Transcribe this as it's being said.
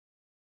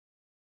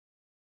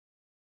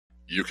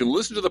You can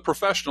listen to The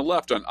Professional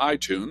Left on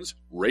iTunes,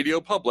 Radio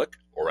Public,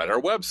 or at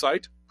our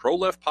website,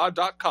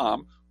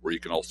 ProLeftPod.com, where you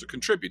can also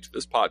contribute to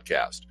this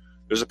podcast.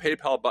 There's a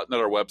PayPal button at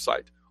our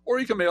website, or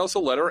you can mail us a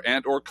letter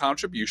and or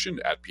contribution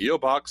at P.O.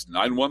 Box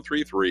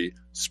 9133,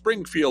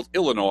 Springfield,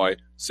 Illinois,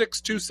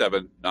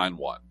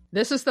 62791.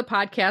 This is the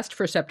podcast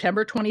for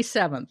September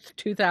 27th,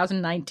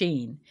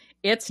 2019.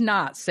 It's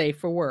not safe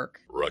for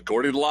work.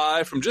 Recorded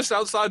live from just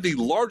outside the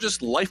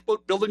largest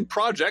lifeboat building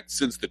project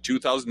since the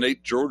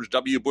 2008 George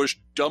W. Bush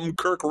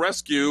Dunkirk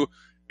rescue,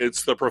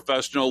 it's The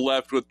Professional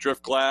Left with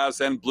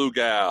Driftglass and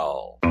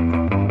BlueGal.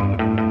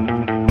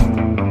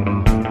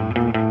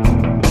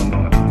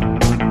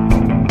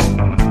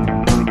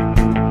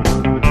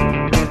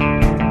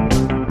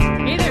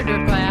 Hey there,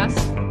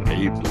 Driftglass.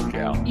 Hey,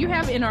 BlueGal. You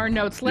have in our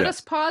notes, let Yes.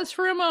 us pause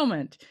for a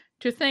moment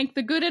to thank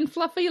the good and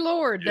fluffy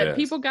Lord that Yes.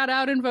 people got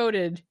out and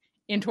voted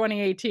in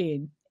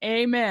 2018.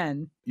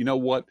 Amen. You know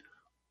what?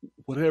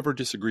 Whatever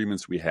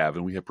disagreements we have,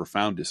 and we have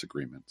profound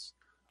disagreements,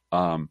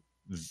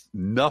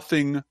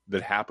 nothing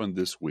that happened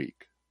this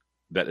week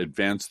that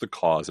advanced the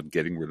cause of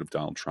getting rid of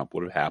Donald Trump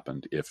would have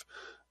happened if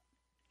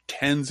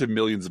tens of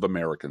millions of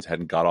Americans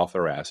hadn't got off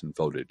their ass and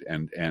voted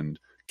and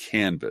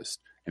canvassed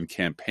and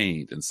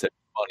campaigned and set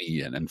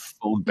money in and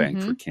phone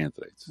banked for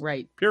candidates.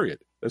 Right. Period.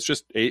 That's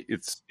just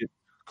it's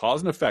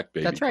cause and effect,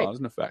 baby. That's right. Cause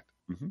and effect.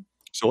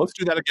 So let's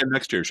do that again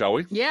next year, shall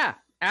we? Yeah,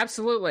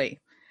 absolutely.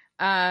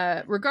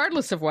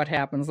 Regardless of what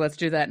happens, let's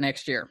do that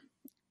next year.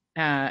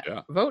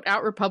 Vote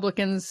out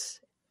Republicans,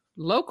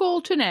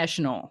 local to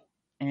national,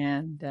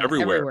 and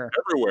Everywhere.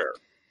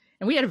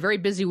 And we had a very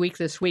busy week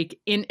this week.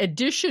 In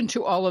addition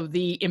to all of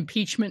the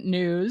impeachment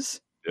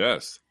news,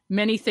 Yes.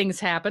 many things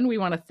happened. We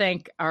want to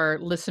thank our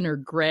listener,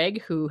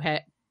 Greg, who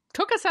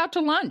took us out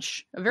to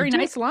lunch, a very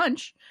nice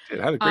lunch. It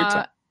had a great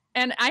time.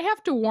 And I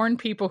have to warn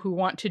people who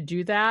want to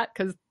do that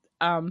because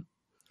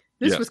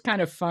this was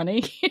kind of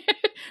funny.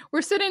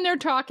 We're sitting there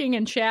talking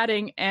and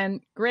chatting,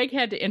 and Greg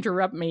had to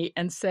interrupt me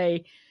and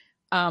say,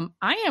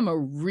 I am a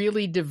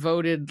really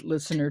devoted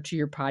listener to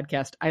your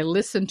podcast. I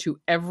listen to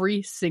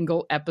every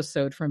single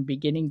episode from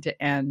beginning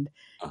to end.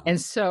 And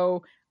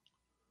so,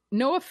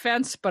 no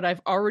offense, but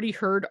I've already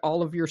heard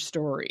all of your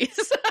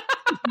stories.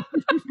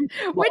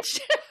 Which,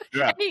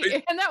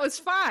 and that was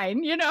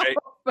fine, you know.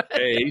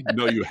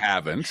 No, you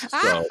haven't.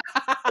 So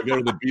I go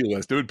to the B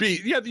list. It would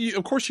be,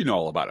 of course you know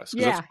all about us.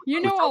 Yeah,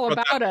 you know all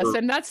about us.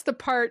 And that's the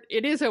part.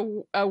 It is a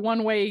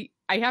one-way.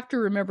 I have to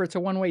remember it's a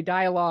one-way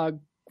dialogue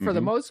for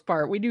the most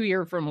part. We do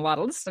hear from a lot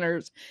of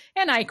listeners,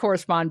 and I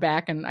correspond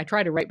back, and I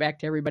try to write back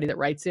to everybody that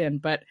writes in,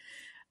 but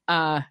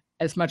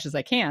as much as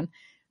I can.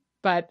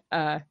 But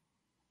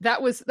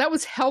that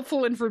was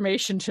helpful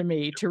information to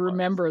me to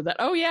remember that,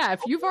 oh, yeah, if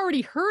you've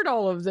already heard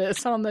all of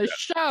this on the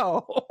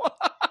show.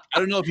 I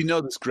don't know if you know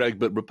this, Greg,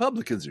 but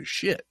Republicans are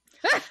shit.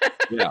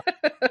 Yeah.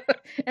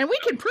 And we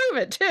can prove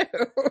it, too.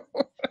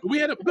 We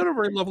had a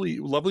very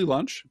lovely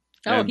lunch.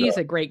 Oh, he's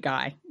a great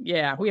guy.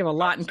 Yeah, we have a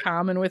lot in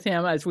common with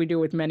him, as we do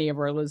with many of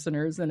our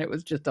listeners, and it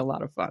was just a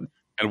lot of fun.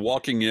 And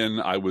walking in,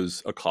 I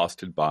was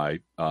accosted by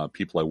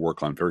people I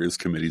work on various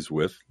committees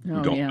with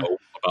who don't know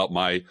about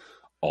my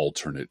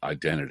alternate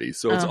identity.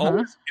 So it's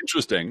always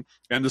interesting.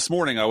 And this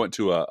morning I went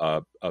to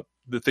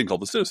the thing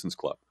called the Citizens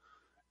Club,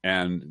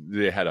 and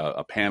they had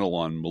a panel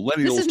on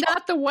millennials. This is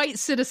not the White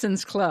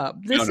Citizens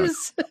Club. This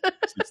is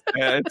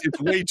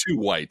it's way too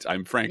white,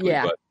 I'm frankly.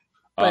 Yeah,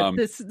 but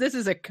this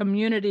is a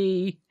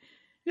community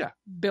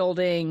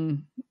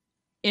building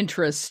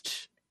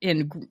interest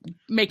in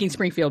making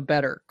Springfield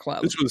better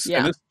club. This was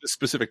and this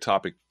specific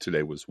topic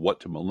today was, what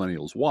do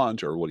millennials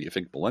want, or what do you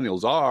think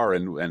millennials are,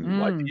 and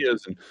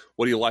ideas, and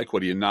what do you like,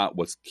 what do you not,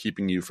 what's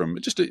keeping you from,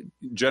 just a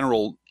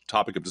general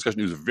topic of discussion.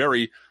 It was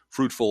very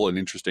fruitful and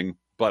interesting,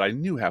 but I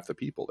knew half the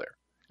people there.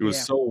 It was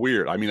so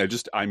weird. I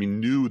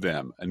knew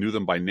them. I knew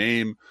them by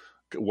name.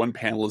 One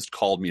panelist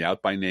called me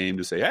out by name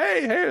to say,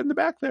 hey, in the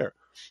back there.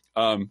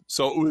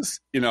 So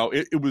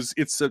it was,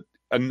 it's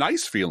a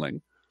nice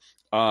feeling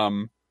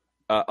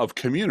of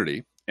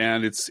community,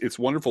 and it's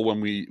wonderful when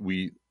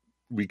we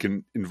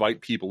can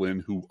invite people in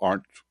who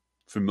aren't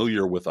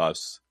familiar with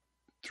us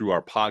through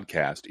our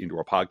podcast into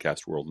our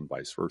podcast world, and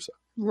vice versa.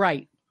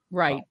 Right.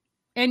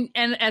 And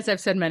as I've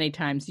said many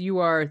times, you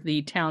are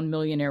the town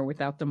millionaire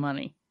without the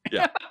money.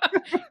 Yeah.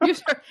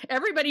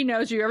 Everybody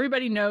knows you.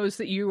 Everybody knows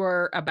that you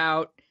are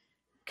about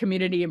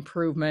community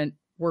improvement,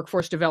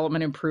 workforce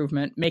development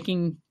improvement,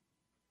 making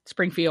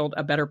Springfield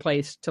a better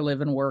place to live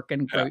and work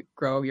and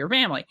grow your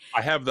family.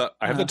 I have the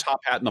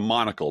top hat and the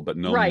monocle, but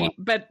no money. Money.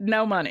 But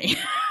no money.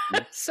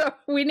 So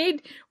we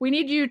need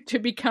you to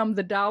become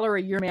the $1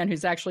 a year man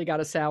who's actually got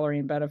a salary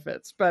and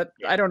benefits. But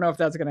I don't know if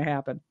that's going to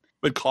happen.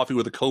 But coffee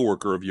with a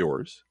coworker of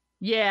yours.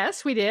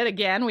 Yes, we did.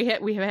 Again, we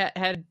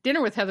had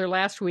dinner with Heather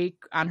last week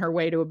on her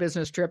way to a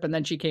business trip, and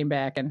then she came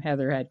back, and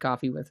Heather had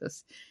coffee with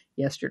us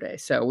yesterday.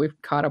 So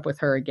we've caught up with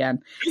her again.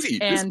 Busy.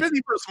 It's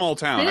busy for a small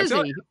town.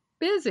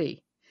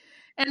 Busy.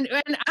 And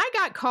I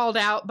got called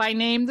out by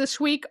name this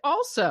week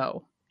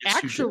also. Yes,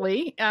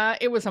 actually,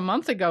 it was a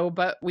month ago,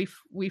 but we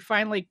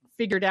finally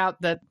figured out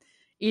that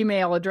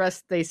email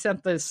address they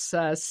sent this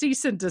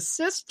cease and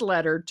desist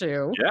letter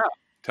to. Yeah.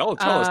 Tell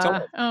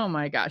us. Oh,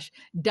 my gosh.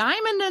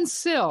 Diamond and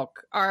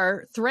Silk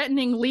are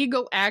threatening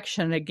legal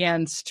action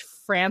against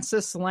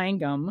Francis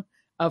Langham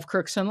of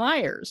Crooks and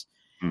Liars.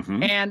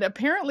 Mm-hmm. And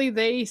apparently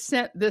they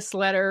sent this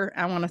letter.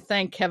 I want to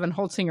thank Kevin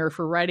Holtzinger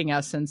for writing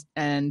us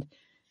and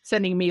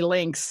sending me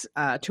links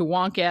to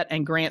Wonkette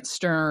and Grant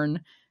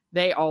Stern.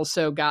 They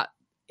also got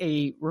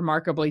a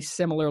remarkably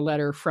similar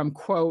letter from,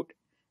 quote,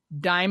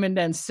 Diamond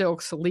and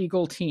Silk's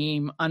legal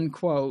team,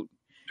 unquote.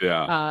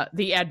 Yeah.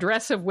 The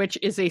address of which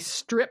is a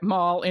strip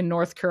mall in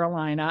North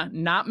Carolina.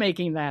 Not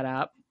making that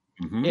up.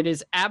 Mm-hmm. It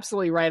is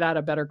absolutely right out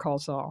of Better Call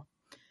Saul.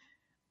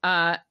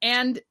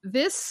 And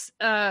this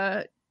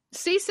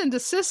cease and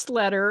desist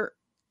letter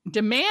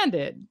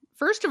demanded,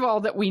 first of all,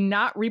 that we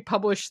not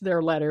republish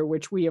their letter,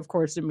 which we, of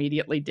course,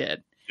 immediately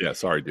did. Yeah,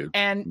 sorry, dude.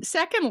 And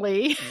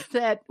secondly,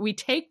 that we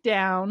take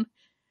down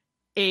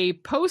a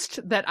post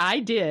that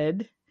I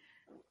did,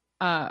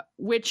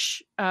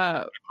 which...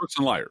 Crooks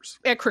and Liars.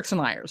 At Crooks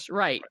and Liars,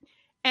 right.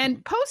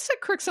 And posts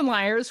at Crooks and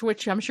Liars,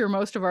 which I'm sure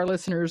most of our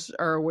listeners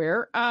are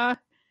aware,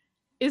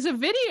 is a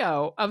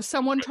video of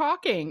someone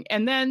talking,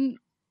 and then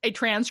a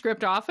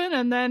transcript often,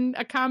 and then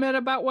a comment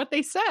about what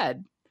they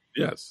said.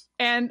 Yes.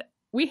 And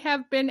we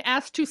have been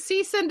asked to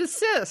cease and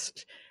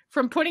desist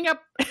from putting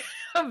up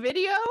a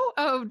video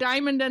of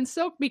Diamond and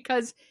Silk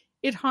because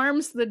it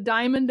harms the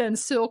Diamond and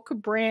Silk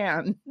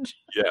brand.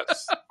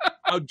 Yes.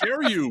 How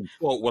dare you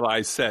quote what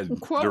I said?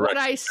 Quote what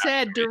I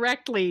said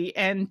directly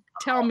and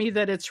tell me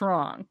that it's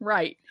wrong.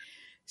 Right.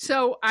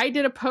 So I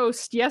did a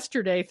post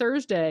yesterday,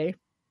 Thursday,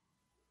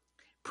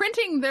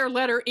 printing their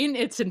letter in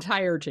its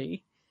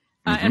entirety.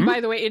 Mm-hmm. And by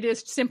the way, it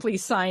is simply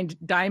signed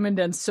Diamond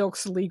and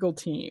Silk's legal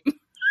team.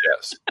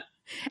 Yes.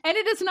 And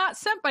it is not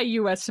sent by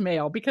U.S.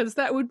 mail because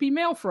that would be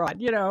mail fraud.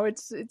 You know,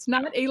 it's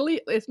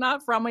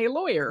not from a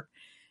lawyer.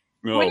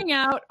 No. Pointing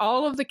out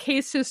all of the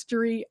case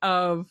history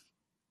of,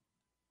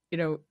 you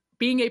know,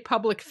 being a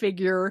public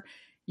figure,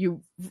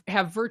 you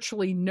have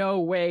virtually no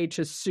way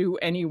to sue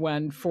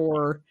anyone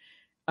for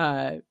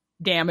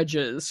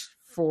damages.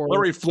 For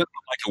Larry Flint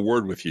would like a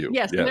word with you.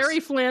 Yes. Larry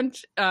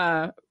Flint.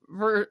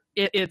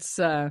 It's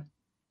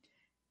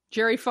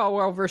Jerry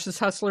Falwell versus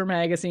Hustler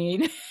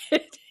magazine.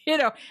 You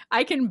know,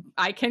 I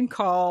can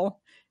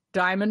call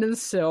Diamond and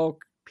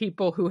Silk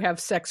people who have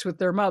sex with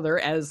their mother,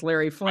 as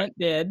Larry Flint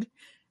did.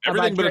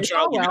 Everything but a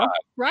child,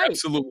 right?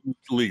 Absolutely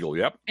illegal.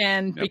 Yep.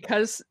 And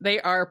because they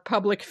are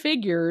public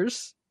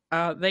figures,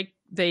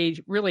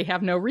 they really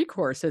have no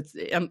recourse. It's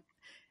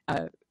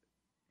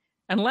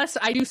unless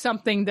I do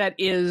something that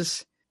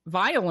is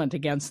violent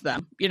against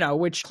them, you know,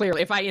 which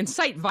clearly, if I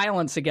incite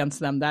violence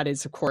against them, that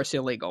is of course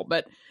illegal.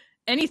 But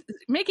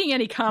making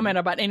any comment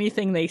about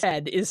anything they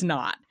said is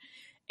not.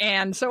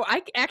 And so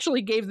I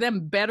actually gave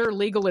them better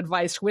legal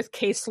advice with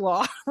case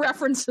law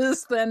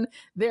references than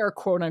their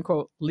quote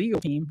unquote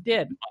legal team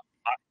did.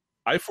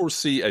 I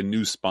foresee a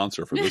new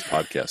sponsor for this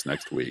podcast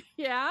next week.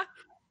 Yeah.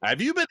 Have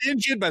you been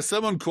injured by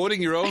someone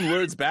quoting your own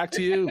words back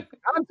to you?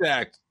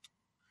 Contact.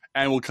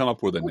 And we'll come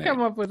up with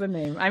a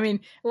name. I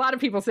mean, a lot of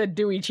people said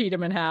Dewey,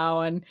 Cheatham, and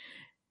Howe, and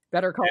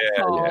Better Call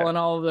Saul, and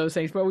all of those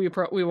things, but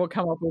we will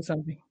come up with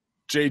something.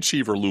 Jay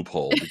Cheever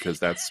loophole, because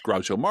that's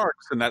Groucho Marx,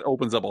 and that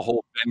opens up a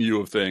whole menu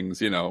of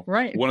things, you know.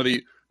 Right. One of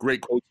the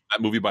great quotes in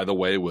that movie, by the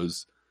way,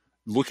 was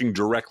looking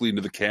directly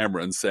into the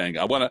camera and saying,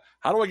 how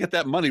do I get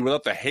that money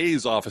without the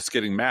Hayes office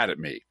getting mad at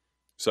me?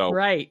 So,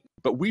 right.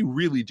 But we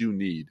really do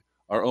need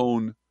our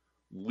own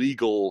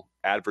legal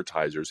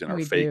advertisers in our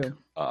fake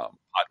podcast.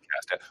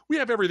 We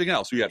have everything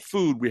else. We got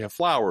food, we have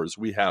flowers,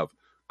 we have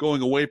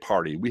going away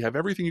party. We have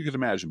everything you can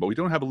imagine, but we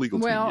don't have a legal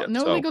team yet. Well,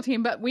 no legal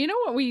team, but we know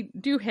what we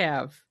do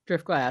have,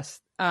 Driftglass.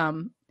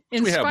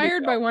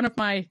 Inspired by one of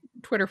my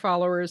Twitter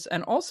followers,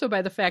 and also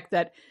by the fact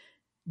that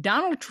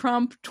Donald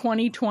Trump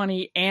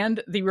 2020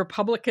 and the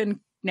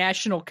Republican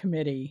National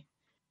Committee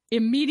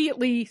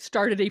immediately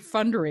started a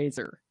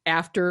fundraiser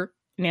after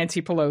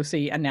Nancy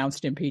Pelosi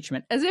announced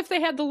impeachment, as if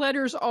they had the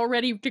letters all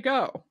ready to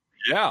go.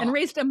 Yeah. And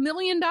raised $1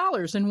 million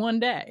in one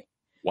day.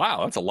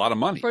 Wow, that's a lot of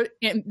money. For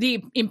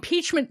the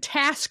impeachment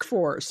task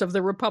force of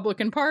the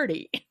Republican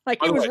Party.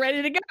 Like it was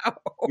ready to go.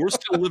 We're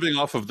still living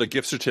off of the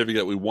gift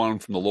certificate we won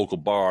from the local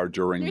bar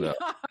during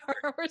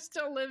We're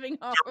still living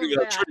off of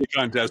that trivia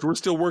contest. We're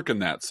still working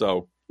that,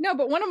 so. No,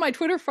 but one of my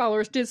Twitter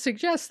followers did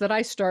suggest that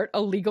I start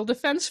a legal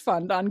defense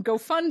fund on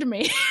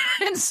GoFundMe.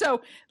 And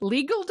so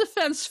Legal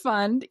Defense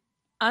Fund,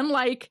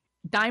 unlike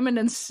Diamond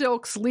and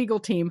Silk's legal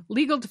team,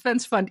 Legal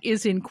Defense Fund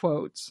is in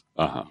quotes.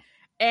 Uh-huh.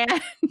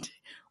 And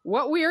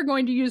what we are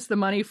going to use the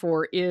money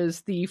for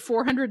is the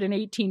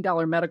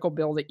 $418 medical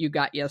bill that you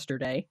got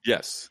yesterday.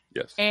 Yes.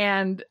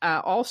 And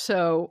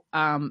also,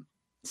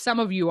 some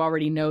of you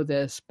already know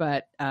this,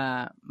 but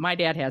my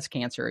dad has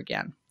cancer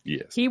again.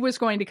 Yes. He was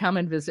going to come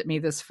and visit me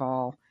this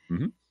fall.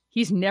 Mm-hmm.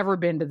 He's never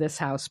been to this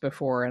house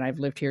before, and I've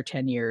lived here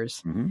 10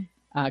 years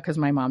because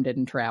my mom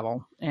didn't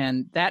travel.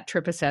 And that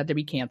trip has had to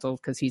be canceled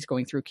because he's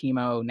going through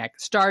chemo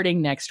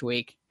starting next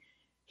week.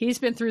 He's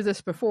been through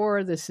this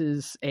before. This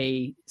is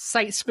a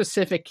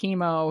site-specific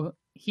chemo.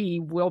 he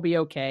will be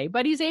okay,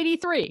 but he's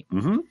 83.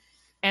 Mm-hmm.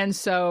 And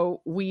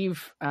so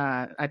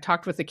I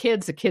talked with the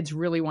kids. The kids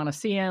really want to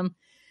see him.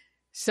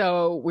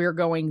 So we're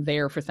going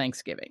there for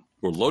Thanksgiving.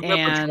 We're loading up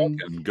the truck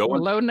and going. We're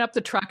loading up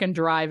the truck and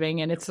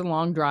driving, and it's a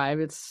long drive.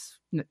 It's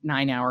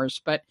 9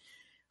 hours, but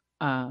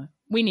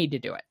we need to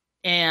do it.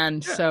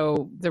 And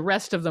so the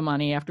rest of the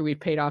money after we've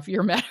paid off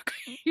your medical,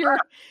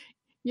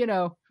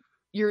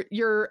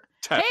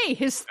 hey,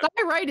 his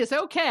thyroid is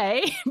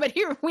okay, but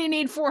here we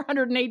need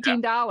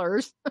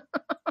 $418.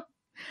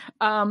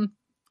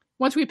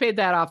 Once we paid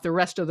that off, the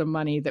rest of the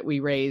money that we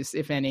raise,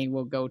 if any,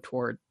 will go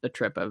toward the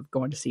trip of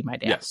going to see my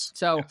dad. Yes.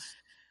 So,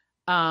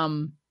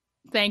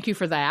 thank you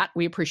for that.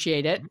 We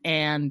appreciate it.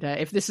 And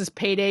if this is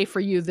payday for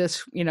you,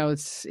 it's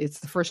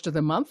the first of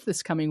the month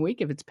this coming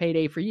week. If it's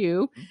payday for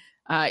you,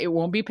 it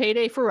won't be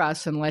payday for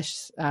us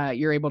unless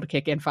you're able to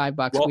kick in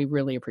 $5. Well, we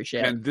really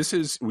appreciate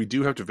it. We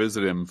do have to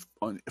visit him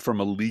from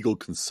a legal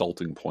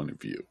consulting point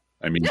of view.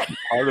 I mean,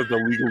 part of the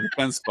legal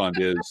defense fund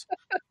is,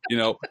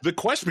 the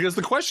question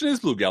is,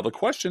 BlueGal, the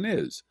question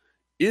is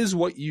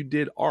what you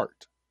did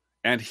art?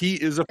 And he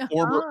is a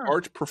former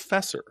art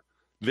professor.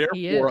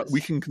 Therefore,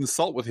 we can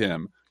consult with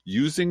him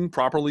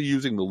properly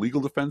using the legal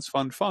defense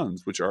fund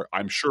funds, which are,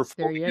 I'm sure,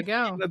 there you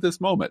go at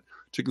this moment,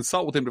 to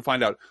consult with him to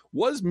find out,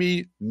 was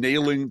me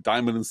nailing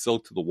Diamond and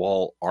Silk to the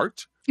wall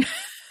art?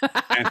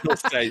 And he'll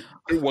say,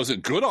 it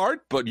wasn't good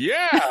art, but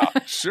yeah,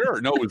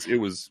 sure. No, it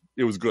was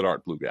good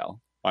art, BlueGal.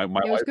 My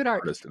it was good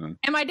art. And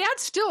my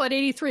dad's still at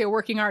 83, a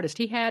working artist.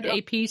 He had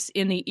a piece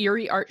in the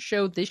Erie Art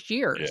Show this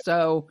year. Yeah.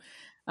 So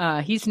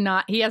he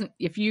hasn't,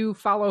 if you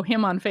follow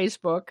him on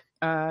Facebook,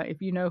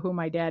 if you know who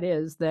my dad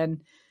is,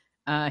 then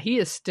he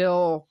is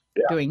still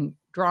doing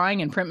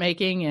drawing and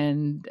printmaking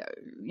and,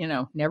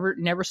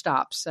 never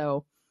stops.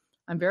 So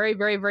I'm very,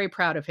 very, very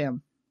proud of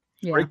him.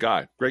 Yeah. Great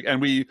guy. Great.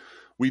 And we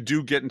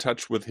do get in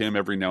touch with him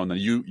every now and then.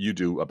 You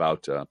do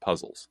about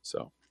puzzles.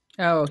 So.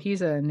 Oh,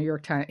 he's a New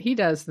York Times. He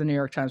does the New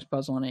York Times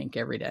Puzzle and Ink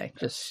every day.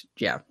 Just,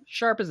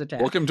 sharp as a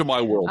tack. Welcome to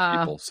my world,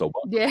 people. So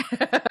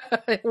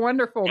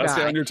wonderful guy.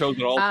 Stay on your toes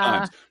at all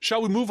times.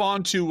 Shall we move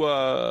on to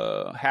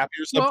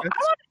happier subjects?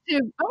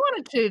 Well, I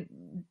wanted to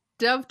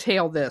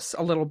dovetail this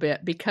a little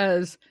bit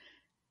because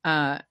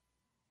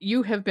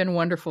you have been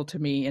wonderful to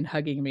me in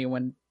hugging me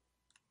when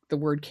the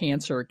word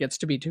cancer gets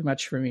to be too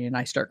much for me and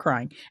I start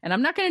crying. And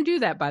I'm not going to do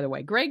that, by the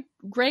way. Greg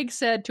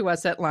said to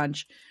us at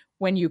lunch,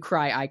 when you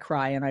cry, I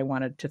cry. And I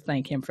wanted to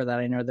thank him for that.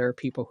 I know there are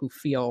people who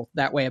feel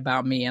that way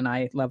about me, and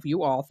I love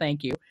you all.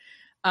 Thank you.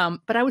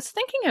 But I was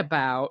thinking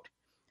about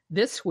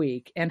this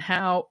week and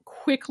how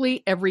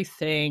quickly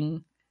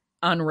everything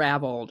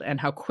unraveled and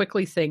how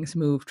quickly things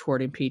moved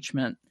toward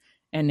impeachment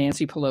and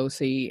Nancy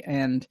Pelosi.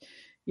 And,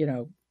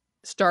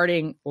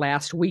 starting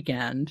last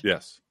weekend,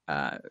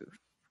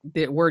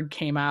 the word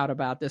came out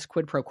about this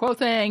quid pro quo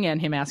thing and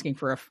him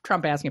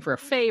Trump asking for a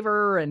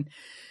favor.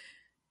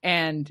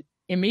 And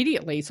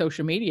immediately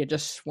social media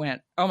just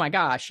went, oh my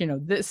gosh,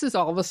 this is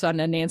all of a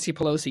sudden a Nancy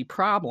Pelosi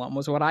problem,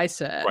 was what I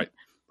said. Right.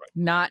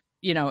 Not,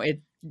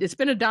 it's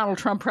been a Donald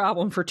Trump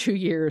problem for 2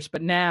 years,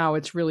 but now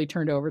it's really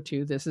turned over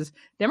to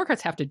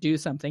Democrats have to do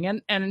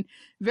something. And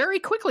very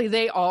quickly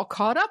they all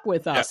caught up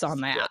with us on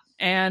that. Yes.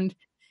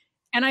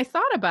 And I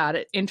thought about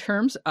it in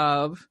terms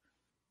of,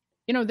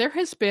 there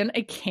has been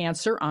a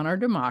cancer on our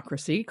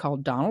democracy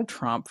called Donald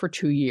Trump for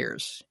 2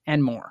 years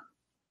and more.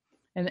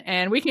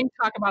 And we can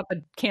talk about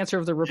the cancer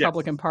of the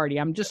Republican Party.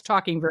 I'm just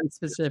talking very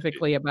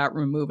specifically about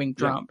removing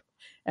Trump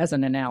as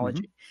an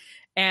analogy.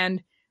 Mm-hmm.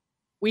 And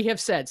we have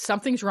said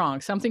something's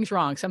wrong, something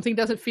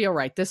doesn't feel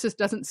right.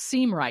 Doesn't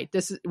seem right.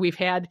 We've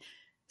had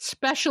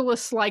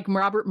specialists like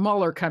Robert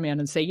Mueller come in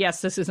and say, yes,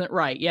 this isn't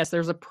right. Yes,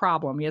 there's a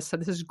problem. Yes,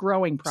 this is a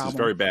growing problem. This is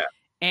very bad.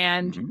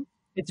 And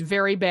it's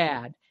very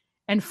bad.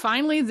 And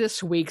finally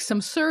this week,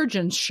 some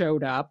surgeons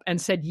showed up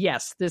and said,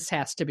 yes, this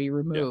has to be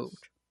removed.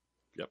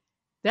 Yes.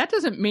 That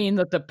doesn't mean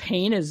that the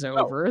pain is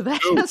over. No.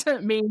 That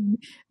doesn't mean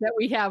that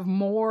we have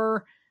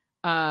more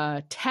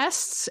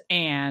tests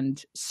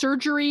and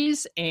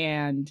surgeries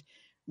and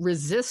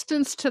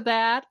resistance to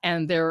that.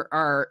 And there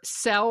are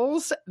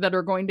cells that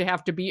are going to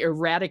have to be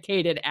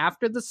eradicated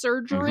after the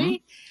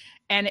surgery.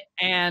 Mm-hmm.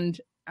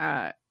 And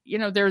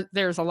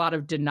there's a lot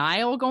of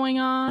denial going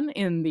on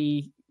in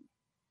the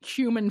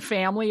human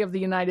family of the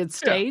United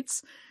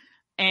States.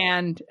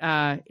 Yeah. And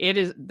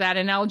that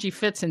analogy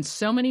fits in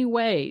so many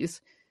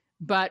ways.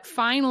 But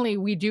finally,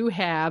 we do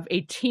have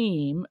a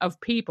team of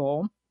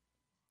people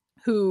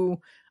who,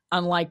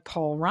 unlike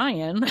Paul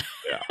Ryan,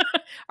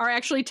 are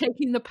actually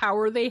taking the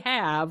power they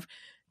have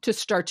to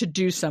start to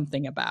do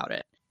something about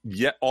it.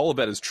 Yet all of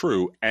that is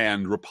true.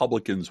 And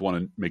Republicans want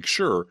to make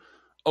sure,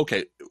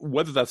 okay,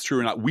 whether that's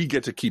true or not, we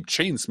get to keep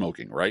chain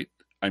smoking, right?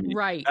 I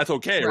mean, that's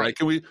okay, right?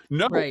 Can we?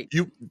 No,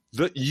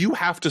 you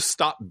have to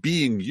stop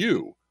being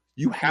you.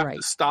 You have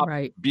to stop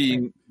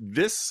being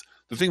this.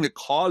 The thing that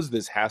caused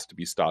this has to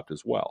be stopped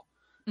as well.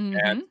 Mm-hmm.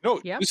 And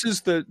this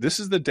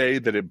is the day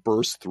that it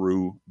burst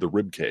through the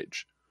rib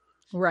cage.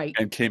 Right.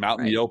 And came out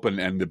in the open,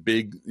 and the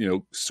big,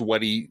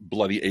 sweaty,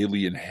 bloody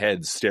alien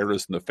head stared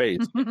us in the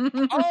face.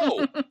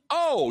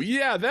 oh,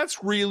 yeah,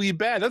 that's really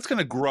bad. That's going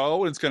to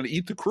grow, and it's going to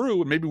eat the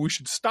crew, and maybe we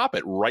should stop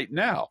it right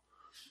now.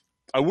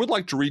 I would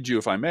like to read you,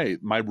 if I may,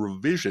 my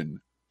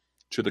revision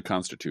to the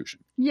Constitution.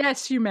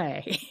 Yes, you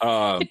may.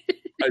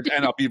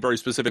 And I'll be very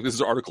specific. This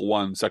is Article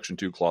 1, Section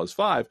 2, Clause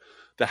 5.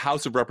 The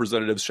House of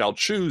Representatives shall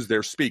choose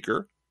their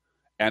Speaker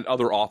and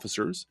other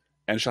officers,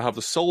 and shall have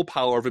the sole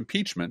power of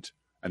impeachment.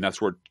 And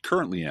that's where it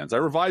currently ends. I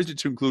revised it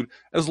to include,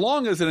 as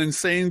long as an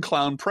insane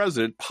clown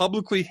president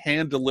publicly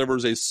hand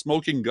delivers a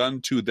smoking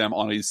gun to them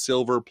on a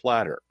silver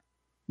platter.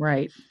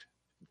 Right.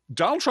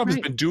 Donald Trump has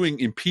been doing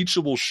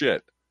impeachable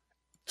shit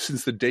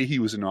since the day he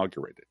was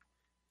inaugurated.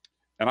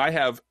 And I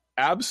have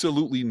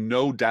absolutely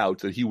no doubt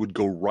that he would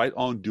go right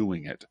on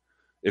doing it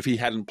if he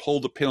hadn't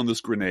pulled the pin on this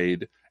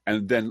grenade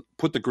and then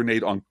put the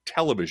grenade on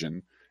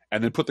television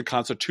and then put the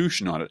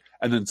Constitution on it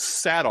and then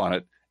sat on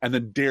it and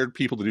then dared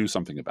people to do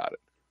something about it.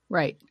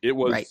 Right. It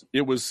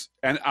was,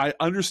 and I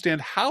understand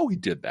how he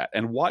did that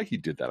and why he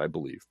did that, I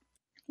believe.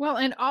 Well,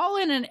 and all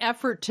in an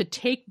effort to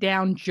take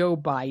down Joe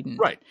Biden.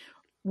 Right.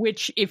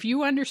 Which, if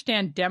you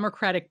understand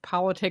Democratic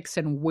politics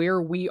and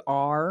where we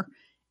are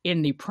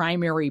in the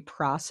primary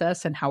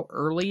process and how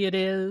early it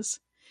is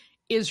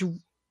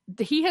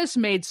he has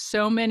made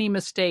so many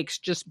mistakes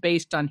just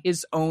based on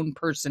his own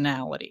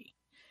personality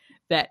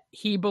that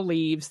he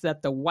believes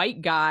that the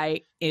white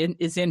guy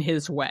is in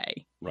his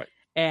way. Right.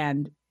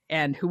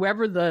 And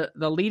whoever the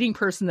leading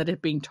person that is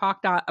being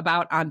talked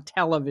about on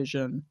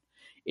television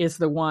is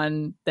the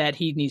one that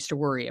he needs to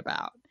worry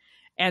about.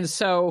 And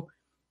so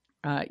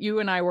you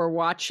and I were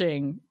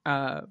watching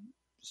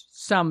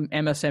some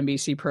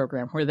MSNBC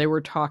program where they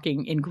were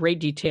talking in great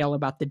detail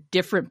about the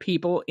different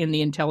people in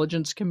the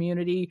intelligence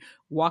community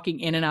walking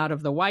in and out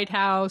of the White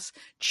House,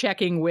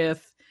 checking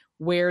with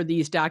where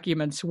these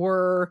documents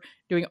were,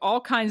 doing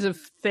all kinds of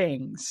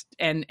things.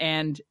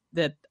 And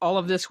that all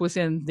of this was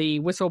in the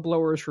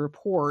whistleblower's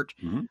report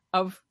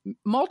of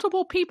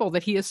multiple people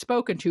that he has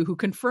spoken to who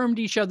confirmed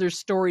each other's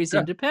stories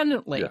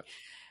independently. Yeah.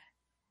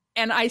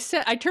 And I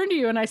turned to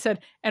you and I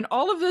said, and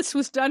all of this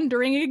was done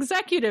during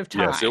executive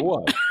time. Yes, it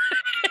was.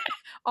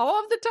 All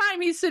of the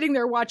time he's sitting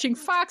there watching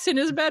Fox in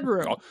his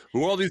bedroom.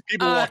 Who are all these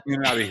people walking in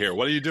and out of here?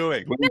 What are you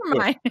doing? Never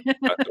mind.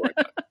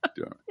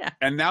 Yeah.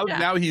 And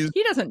now he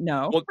doesn't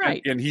know. Well,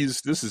 right. And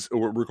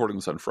we're recording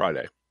this on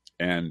Friday.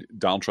 And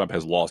Donald Trump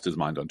has lost his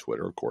mind on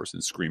Twitter, of course,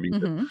 and screaming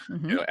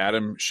that,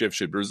 Adam Schiff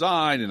should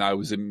resign. And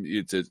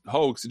it's a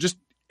hoax. Just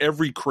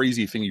every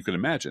crazy thing you can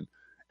imagine.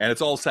 And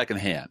it's all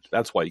secondhand.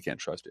 That's why you can't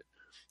trust it.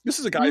 This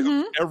is a guy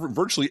who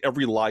virtually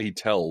every lie he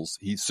tells,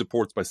 he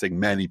supports by saying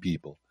many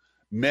people.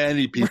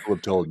 Many people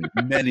have told me.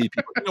 Many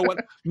people. You know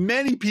what?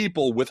 Many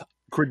people with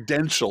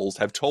credentials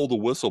have told the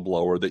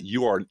whistleblower that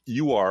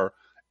you are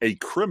a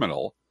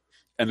criminal,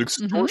 an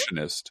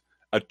extortionist,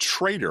 a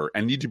traitor,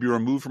 and need to be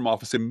removed from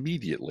office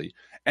immediately.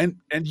 And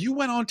you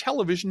went on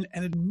television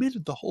and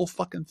admitted the whole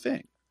fucking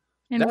thing.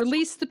 And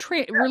release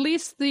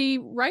the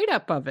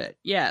write-up of it.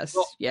 Yes,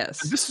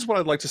 yes. This is what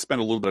I'd like to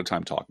spend a little bit of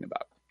time talking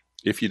about,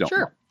 if you don't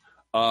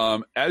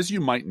mind. As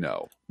you might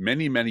know,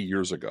 many, many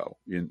years ago,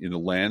 in a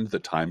land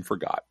that time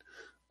forgot,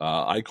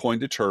 I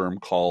coined a term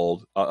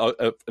called,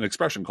 an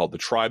expression called the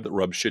tribe that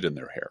rubs shit in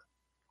their hair.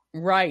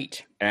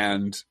 Right.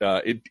 And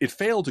it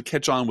failed to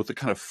catch on with the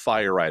kind of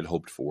fire I had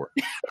hoped for.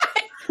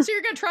 So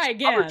you're going to try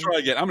again. I'm going to try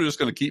again. I'm just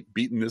going to keep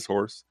beating this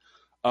horse.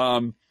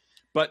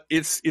 But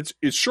it's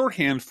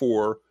shorthand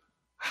for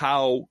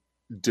how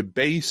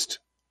debased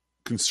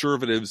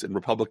conservatives and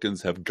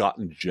Republicans have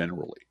gotten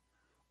generally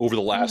over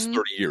the last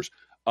 30 years.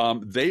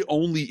 They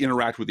only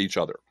interact with each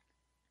other.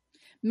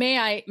 May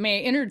I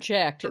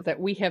interject that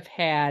we have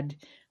had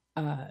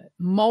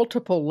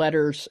multiple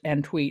letters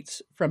and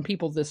tweets from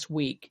people this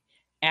week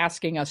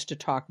asking us to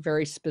talk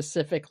very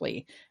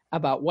specifically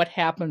about what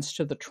happens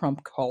to the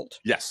Trump cult.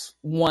 Yes.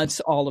 Once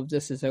all of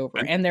this is over.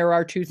 And there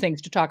are two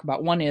things to talk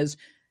about. One is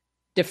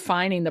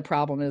defining the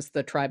problem as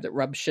the tribe that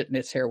rubs shit in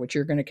its hair, which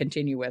you're going to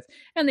continue with.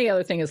 And the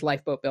other thing is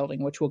lifeboat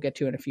building, which we'll get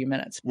to in a few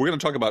minutes. We're going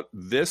to talk about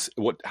this,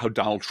 how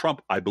Donald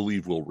Trump, I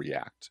believe, will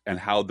react and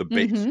how the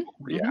base will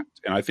react.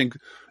 And I think,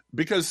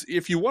 because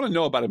if you want to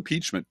know about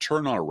impeachment,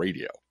 turn on a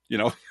radio,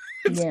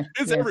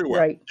 it's everywhere.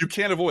 Right. You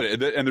can't avoid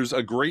it. And there's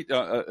a great,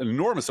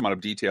 enormous amount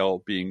of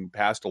detail being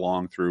passed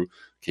along through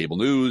cable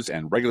news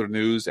and regular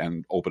news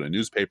and open a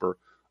newspaper,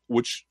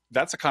 which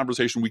that's a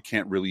conversation we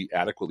can't really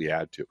adequately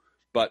add to.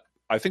 But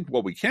I think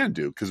what we can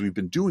do, because we've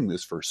been doing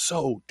this for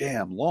so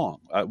damn long,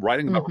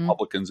 writing about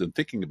Republicans and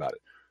thinking about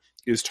it,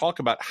 is talk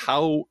about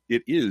how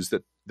it is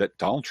that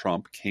Donald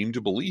Trump came to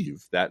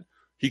believe that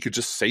he could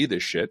just say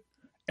this shit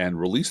and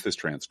release this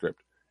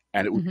transcript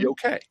and it would be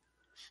okay.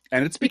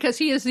 And it's because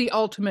he is the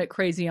ultimate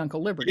crazy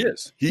Uncle Liberty. He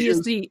is. He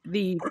is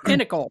the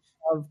pinnacle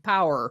of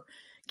power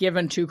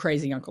given to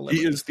crazy Uncle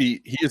Liberty.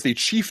 He is the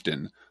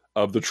chieftain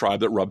of the tribe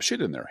that rubs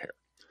shit in their hair.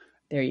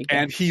 There you go.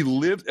 And he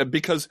lived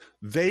because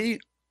they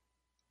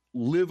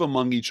live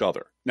among each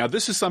other. Now,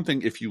 this is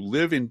something, if you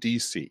live in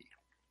D.C.,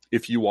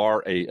 if you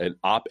are an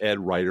op-ed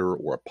writer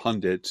or a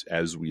pundit,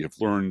 as we have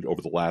learned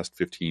over the last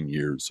 15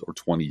 years or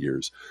 20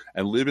 years,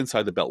 and live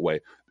inside the Beltway,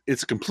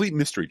 it's a complete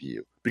mystery to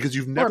you because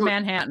you've never... Or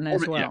Manhattan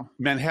as well. Yeah,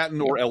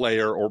 Manhattan or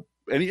LA or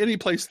any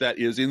place that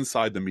is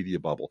inside the media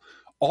bubble.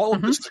 All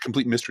of this is a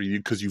complete mystery to you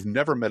because you've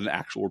never met an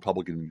actual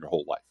Republican in your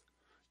whole life.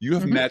 You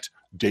have met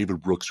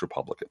David Brooks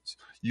Republicans.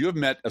 You have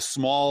met a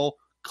small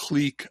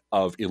clique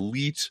of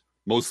elite,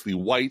 mostly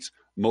white,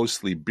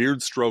 mostly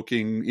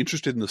beard-stroking,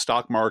 interested in the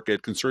stock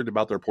market, concerned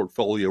about their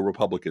portfolio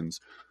Republicans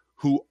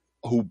who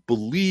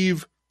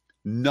believe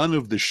none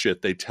of the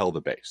shit they tell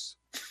the base.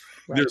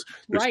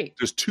 Right.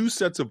 There's two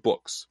sets of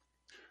books.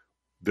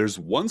 There's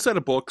one set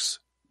of books,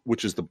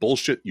 which is the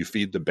bullshit you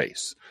feed the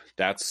base.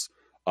 That's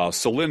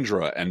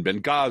Solyndra and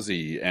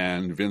Benghazi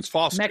and Vince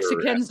Foster.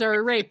 Mexicans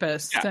are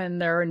rapists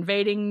and they're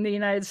invading the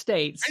United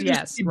States.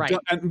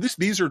 And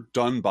these are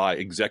done by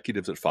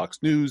executives at Fox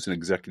News and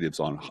executives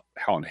on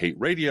Hate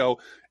Radio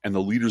and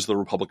the leaders of the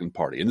Republican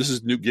Party. And this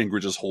is Newt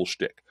Gingrich's whole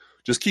shtick.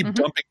 Just keep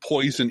dumping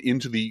poison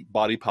into the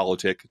body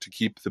politic to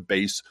keep the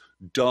base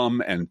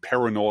dumb and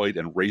paranoid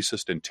and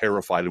racist and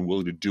terrified and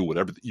willing to do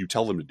whatever you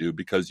tell them to do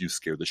because you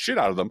scare the shit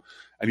out of them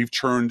and you've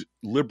turned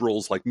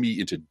liberals like me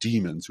into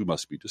demons who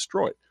must be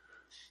destroyed.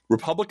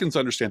 Republicans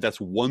understand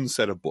that's one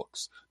set of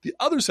books. The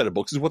other set of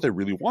books is what they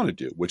really want to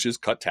do, which is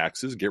cut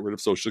taxes, get rid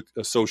of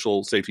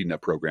social safety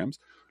net programs,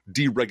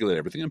 deregulate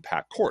everything, and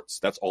pack courts.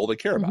 That's all they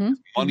care about.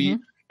 Money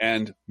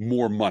and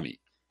more money.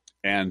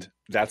 And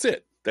that's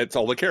it. That's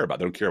all they care about.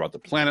 They don't care about the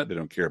planet. They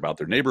don't care about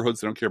their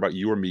neighborhoods. They don't care about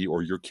you or me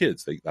or your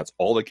kids. That's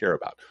all they care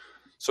about.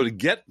 So to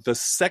get the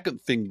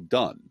second thing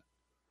done,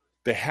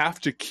 they have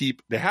to get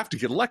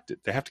elected.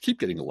 They have to keep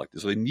getting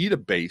elected. So they need a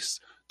base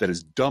that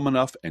is dumb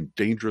enough and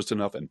dangerous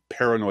enough and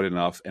paranoid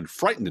enough and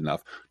frightened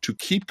enough to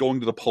keep going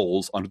to the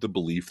polls under the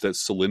belief that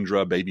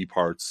Solyndra, baby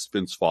parts,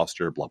 Vince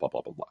Foster, blah, blah,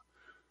 blah, blah, blah.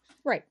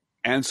 Right.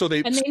 And so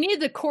they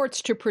need the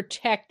courts to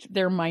protect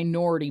their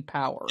minority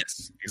power.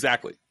 Yes,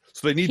 exactly.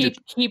 So they need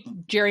to keep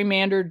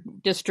gerrymandered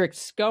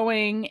districts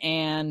going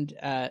and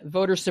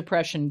voter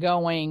suppression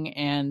going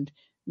and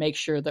make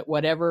sure that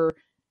whatever,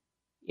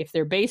 if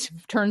their base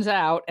turns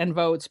out and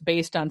votes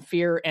based on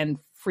fear and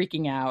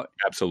freaking out.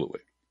 Absolutely.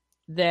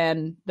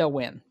 Then they'll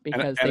win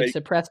because they've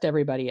suppressed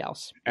everybody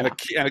else. And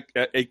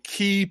a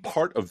key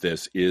part of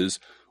this is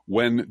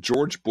when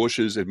George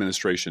Bush's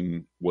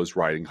administration was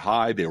riding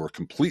high, they were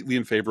completely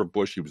in favor of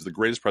Bush. He was the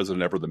greatest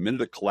president ever. The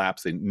minute it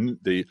collapsed,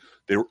 they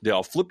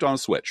all flipped on a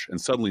switch, and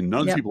suddenly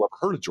none of the people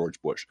ever heard of George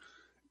Bush.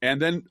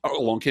 And then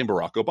along came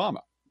Barack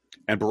Obama.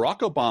 And Barack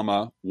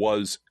Obama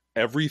was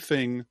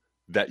everything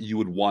that you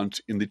would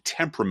want in the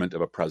temperament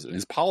of a president.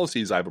 His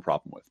policies I have a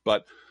problem with,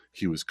 but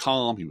he was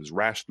calm, he was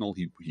rational,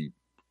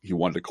 he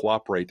wanted to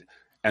cooperate,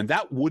 and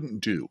that wouldn't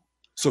do.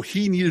 So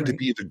he needed to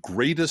be the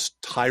greatest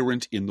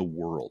tyrant in the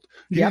world.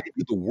 He needed to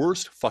be the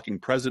worst fucking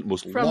president,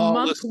 most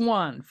lawless. From month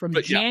one, from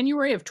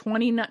January of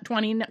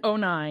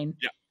 2009,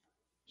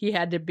 he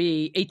had to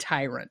be a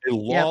tyrant. A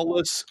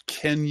lawless,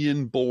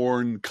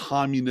 Kenyan-born,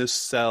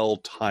 communist cell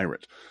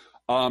tyrant.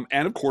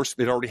 And of course,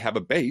 they'd already have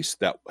a base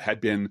that had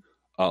been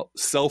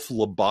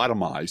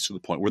self-lobotomized to the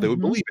point where they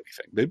would believe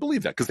anything. They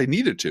believed that because they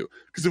needed to.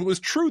 Because if it was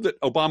true that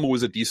Obama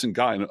was a decent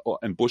guy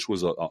and Bush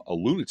was a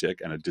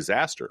lunatic and a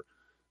disaster,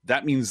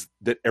 that means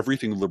that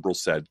everything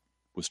liberals said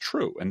was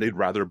true, and they'd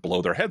rather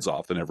blow their heads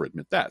off than ever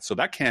admit that. So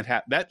that can't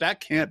that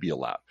can't be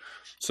allowed.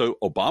 So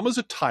Obama's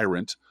a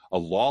tyrant, a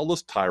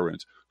lawless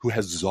tyrant who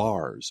has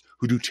czars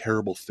who do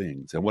terrible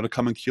things and want to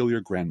come and kill your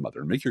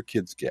grandmother and make your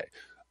kids gay.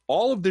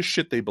 All of this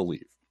shit they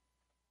believe.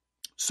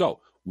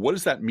 So what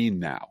does that mean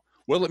now?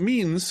 Well, it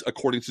means,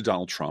 according to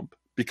Donald Trump,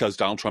 because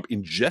Donald Trump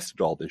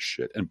ingested all this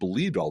shit and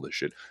believed all this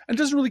shit and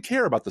doesn't really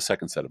care about the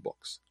second set of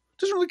books.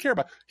 Doesn't really care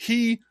about.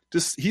 He's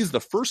the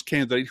first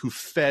candidate who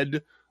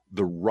fed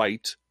the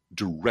right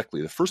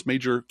directly, the first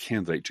major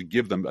candidate to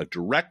give them a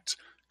direct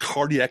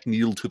cardiac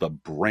needle to the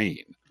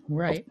brain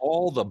of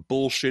all the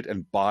bullshit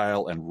and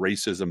bile and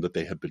racism that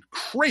they had been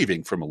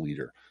craving from a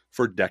leader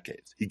for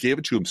decades. He gave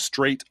it to them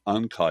straight,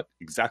 uncut,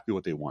 exactly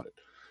what they wanted.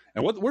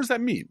 And what does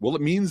that mean? Well,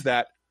 it means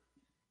that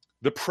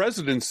the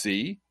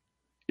presidency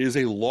is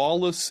a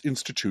lawless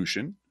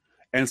institution.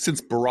 And since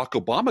Barack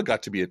Obama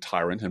got to be a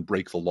tyrant and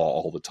break the law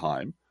all the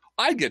time,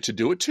 I get to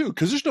do it too,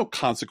 because there's no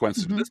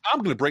consequences to this. I'm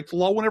going to break the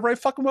law whenever I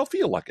fucking well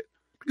feel like it,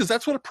 because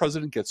that's what a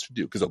president gets to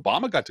do. Because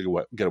Obama got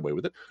to get away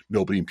with it.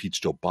 Nobody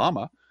impeached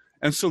Obama.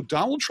 And so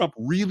Donald Trump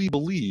really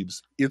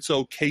believes it's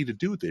okay to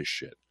do this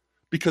shit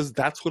because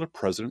that's what a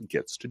president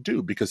gets to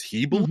do, because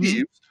he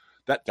believes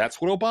that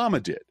that's what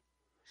Obama did.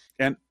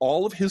 And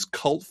all of his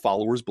cult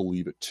followers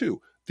believe it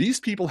too. These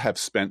people have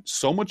spent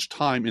so much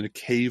time in a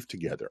cave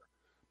together,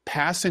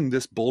 passing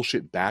this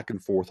bullshit back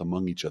and forth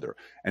among each other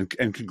and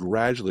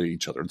congratulating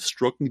each other and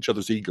stroking each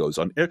other's egos.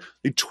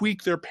 They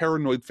tweak their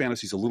paranoid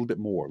fantasies a little bit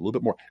more.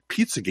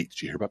 Pizzagate.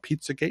 Did you hear about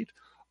Pizzagate?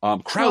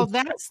 Well,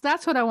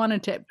 that's what I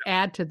wanted to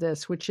add to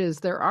this, which is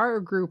there are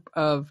a group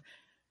of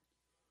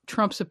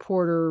Trump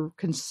supporter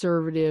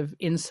conservative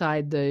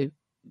inside the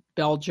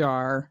bell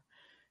jar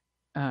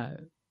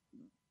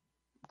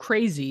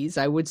crazies,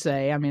 I would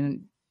say. I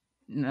mean,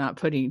 I'm not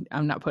putting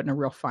a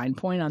real fine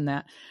point on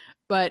that,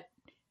 but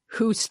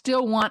who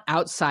still want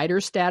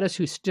outsider status,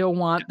 who still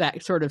want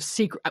that sort of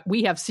secret,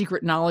 we have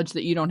secret knowledge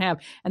that you don't have.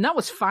 And that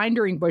was fine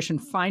during Bush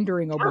and fine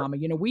during Obama.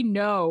 You know, we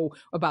know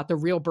about the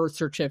real birth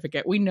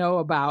certificate. We know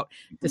about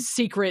the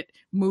secret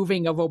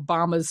moving of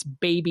Obama's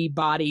baby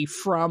body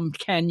from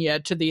Kenya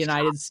to the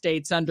United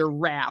States under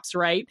wraps,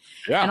 right?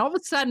 Yeah. And all of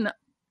a sudden,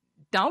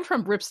 Donald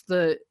Trump rips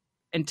the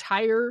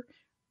entire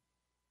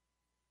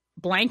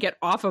blanket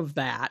off of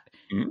that.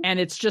 And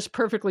it's just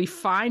perfectly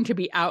fine to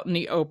be out in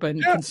the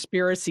open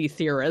conspiracy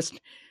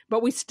theorist.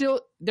 But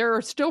there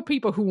are still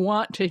people who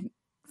want to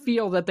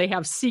feel that they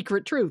have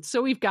secret truth.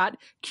 So we've got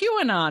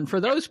QAnon for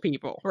those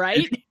people,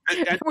 right?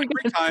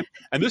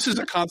 And this is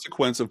a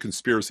consequence of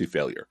conspiracy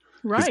failure.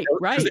 Right.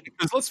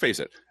 Because let's face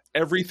it,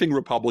 everything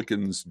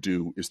Republicans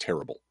do is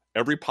terrible.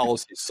 Every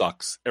policy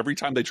sucks. Every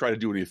time they try to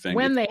do anything.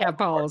 When they have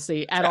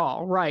policy at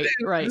all. Right.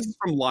 This is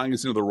from lying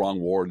us into the wrong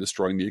war,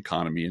 destroying the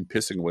economy, and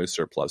pissing away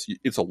surplus.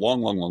 It's a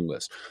long, long, long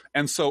list.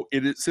 And so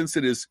since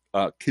it is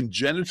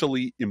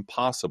congenitally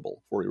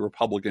impossible for a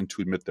Republican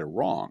to admit they're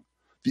wrong,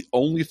 the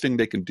only thing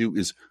they can do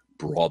is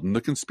broaden the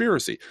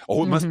conspiracy.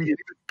 It must be an even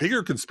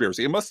bigger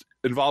conspiracy. It must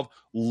involve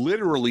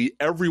literally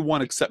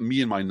everyone except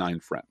me and my 9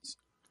 friends.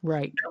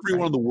 Right.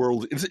 Everyone in the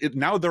world.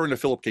 Now they're in a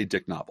Philip K.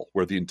 Dick novel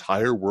where the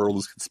entire world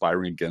is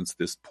conspiring against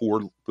this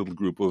poor little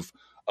group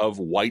of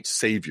white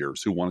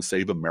saviors who want to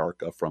save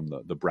America from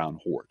the brown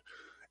horde.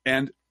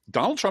 And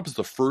Donald Trump is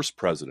the first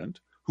president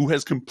who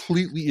has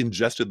completely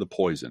ingested the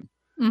poison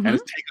and has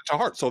taken it to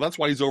heart. So that's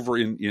why he's over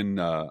in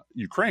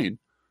Ukraine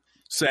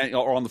saying,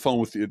 or on the phone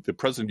with the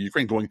president of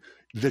Ukraine going,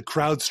 the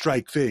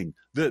CrowdStrike thing,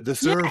 the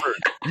server,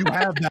 you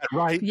have that,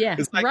 right? Yeah,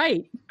 it's like,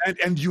 right.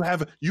 And you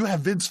have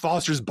Vince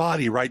Foster's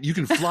body, right? You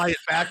can fly it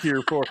back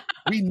here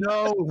we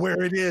know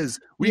where it is.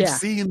 We've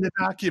seen the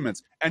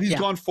documents. And he's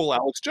gone full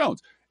Alex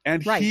Jones.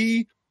 And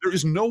there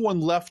is no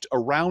one left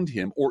around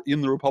him or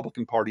in the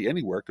Republican Party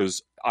anywhere,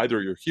 because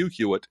either you're Hugh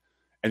Hewitt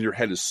and your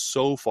head is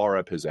so far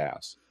up his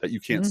ass that you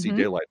can't see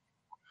daylight,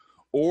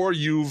 or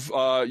you've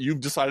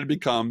decided to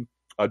become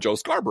Joe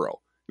Scarborough.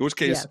 In which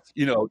case,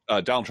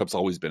 Donald Trump's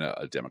always been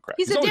a Democrat.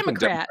 He's a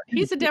Democrat.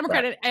 He's a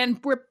Democrat.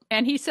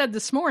 And he said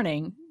this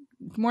morning,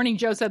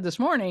 Joe said this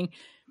morning,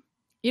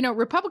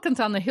 Republicans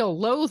on the Hill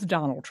loathe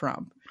Donald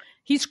Trump.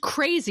 He's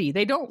crazy.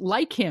 They don't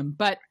like him,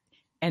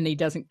 and he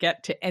doesn't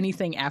get to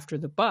anything after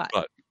the but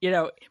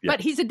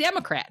he's a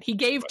Democrat. He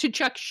gave to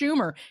Chuck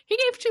Schumer. He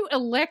gave to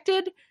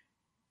elected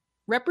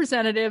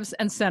representatives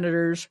and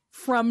senators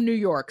from New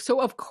York. So,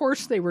 of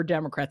course, they were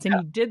Democrats. And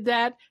he did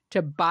that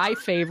to buy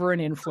favor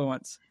and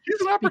influence.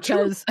 He's an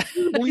opportunist.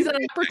 Because he's an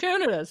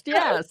opportunist,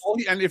 yes.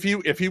 And if he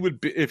would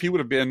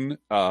have been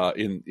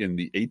in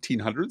the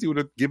 1800s, he would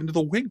have given to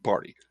the Whig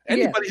Party.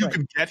 Anybody who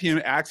can get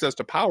him access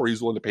to power,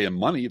 he's willing to pay him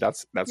money.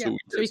 That's who he is.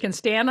 So he can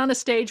stand on a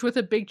stage with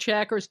a big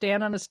check or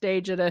stand on a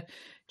stage at a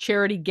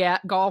charity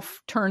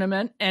golf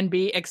tournament and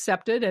be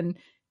accepted, and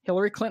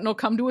Hillary Clinton will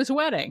come to his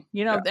wedding,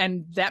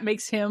 and that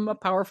makes him a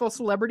powerful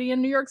celebrity in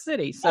New York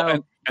City.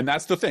 So, and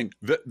that's the thing: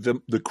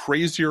 the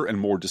crazier and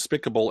more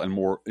despicable and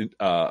more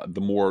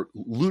the more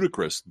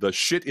ludicrous the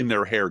shit in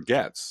their hair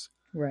gets,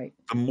 right?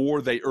 The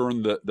more they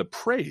earn the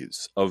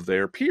praise of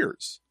their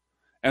peers.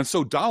 And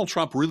so Donald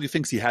Trump really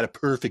thinks he had a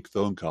perfect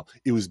phone call.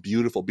 It was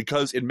beautiful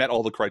because it met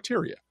all the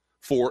criteria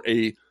for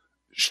a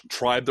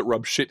tribe that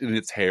rubs shit in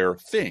its hair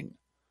thing.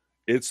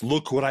 It's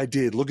look what I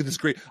did. Look at this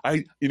great.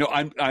 I'm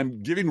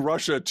giving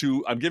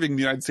the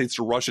United States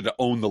to Russia to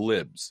own the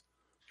libs.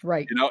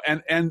 Right.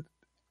 And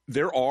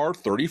there are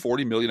 30,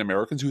 40 million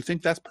Americans who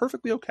think that's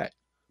perfectly okay.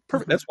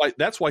 Perfect.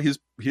 That's why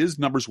his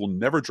numbers will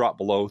never drop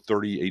below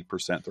 38%,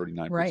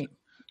 39%. Right.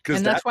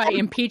 And that's why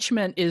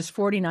impeachment is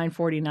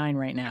 49-49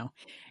 right now.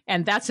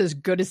 And that's as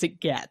good as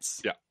it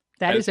gets. Yeah.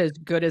 That is as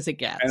good as it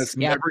gets. And it's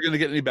never going to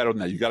get any better than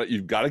that.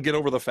 You've got to get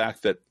over the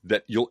fact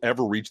that you'll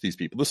ever reach these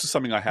people. This is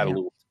something I had a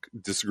little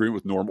disagreement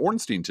with Norm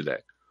Ornstein today.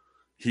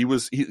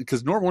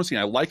 Because Norm Ornstein,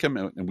 I like him,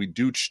 and we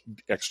do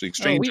actually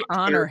exchange. We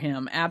honor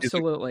him,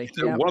 absolutely.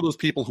 He's one of those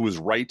people who was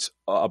right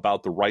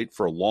about the right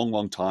for a long,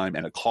 long time,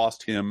 and it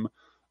cost him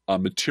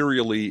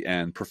materially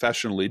and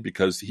professionally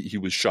because he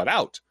was shut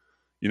out.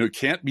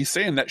 Can't be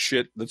saying that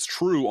shit that's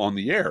true on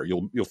the air.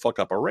 You'll fuck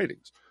up our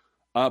ratings.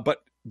 But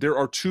there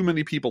are too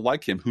many people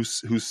like him who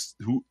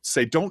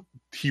say,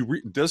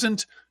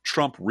 doesn't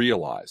Trump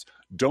realize?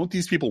 Don't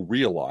these people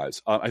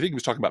realize? I think he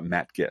was talking about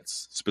Matt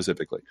Gaetz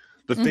specifically,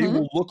 that they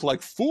will look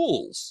like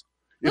fools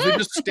if they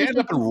just stand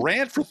up and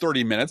rant for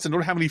 30 minutes and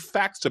don't have any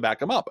facts to back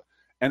them up.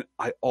 And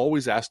I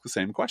always ask the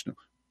same question: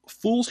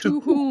 fools to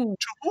whom?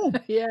 To whom?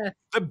 Yeah,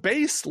 the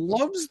base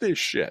loves this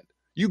shit.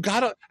 You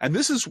gotta, and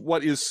this is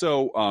what is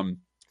so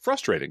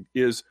frustrating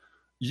is.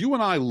 You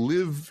and I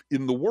live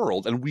in the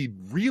world, and we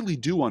really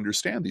do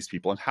understand these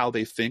people and how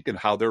they think and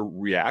how they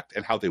react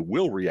and how they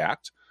will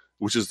react,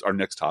 which is our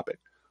next topic.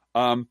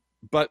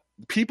 But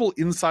people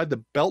inside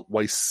the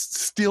Beltway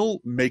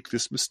still make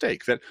this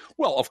mistake that,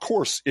 well, of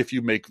course, if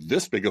you make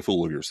this big a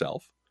fool of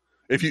yourself,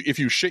 if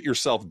you shit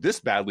yourself this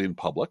badly in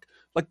public,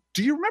 like,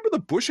 do you remember the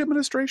Bush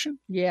administration?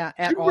 Yeah,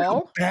 Do at you remember all.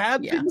 how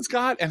bad things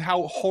got and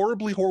how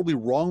horribly, horribly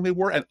wrong they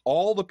were, and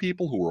all the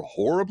people who were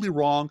horribly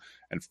wrong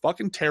and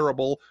fucking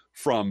terrible,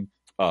 from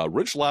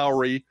Rich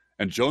Lowry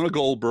and Jonah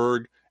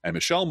Goldberg and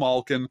Michelle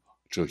Malkin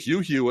to Hugh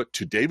Hewitt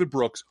to David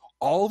Brooks,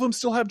 all of them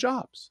still have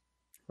jobs.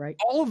 Right.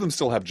 All of them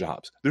still have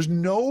jobs. There's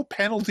no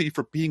penalty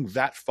for being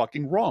that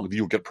fucking wrong.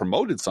 You'll get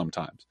promoted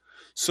sometimes.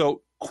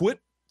 So quit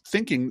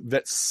thinking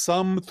that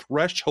some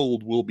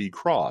threshold will be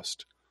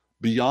crossed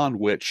beyond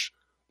which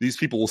these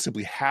people will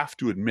simply have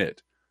to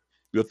admit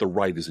that the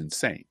right is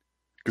insane.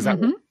 Because that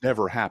will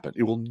never happen.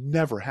 It will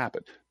never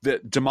happen. The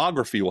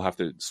demography will have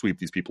to sweep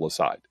these people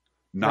aside,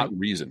 not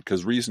reason,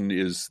 because reason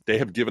is, they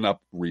have given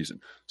up reason.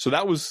 So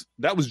that was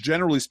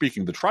generally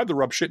speaking the tribe that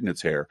rubbed shit in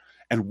its hair,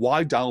 and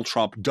why Donald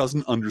Trump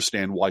doesn't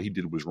understand why he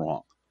did was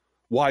wrong,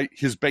 why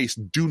his base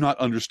do not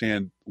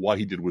understand why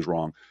he did was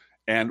wrong,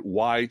 and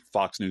why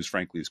Fox News,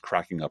 frankly, is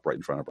cracking up right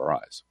in front of our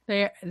eyes.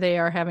 They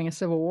are having a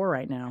civil war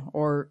right now,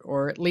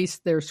 or at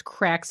least there's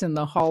cracks in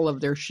the hull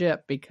of their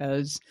ship,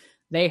 because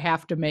they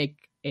have to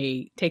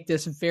take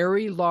this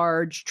very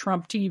large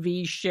Trump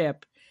TV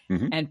ship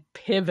and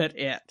pivot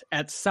it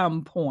at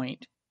some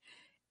point.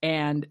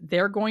 And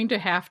they're going to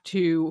have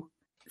to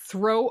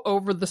throw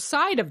over the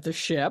side of the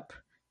ship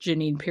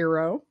Jeanine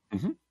Pirro,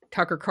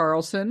 Tucker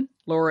Carlson,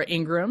 Laura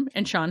Ingraham,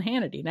 and Sean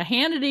Hannity. Now,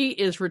 Hannity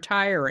is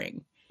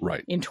retiring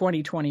in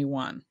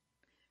 2021.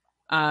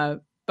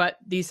 But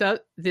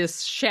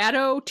this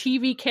shadow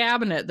TV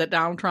cabinet that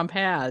Donald Trump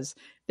has,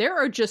 there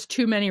are just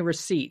too many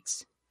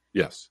receipts.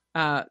 Yes.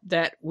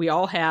 That we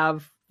all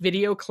have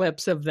video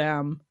clips of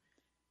them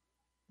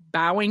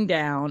bowing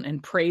down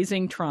and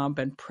praising Trump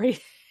and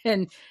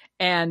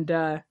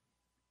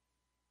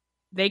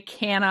they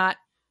cannot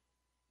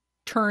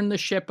turn the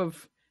ship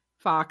of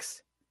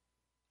Fox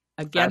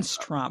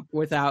against Trump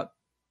without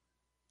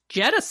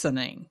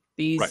jettisoning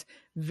these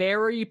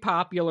very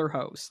popular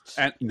hosts.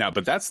 And now,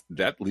 but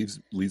that leads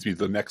me to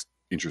the next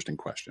interesting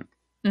question.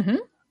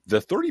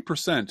 The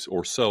 30%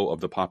 or so of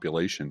the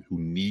population who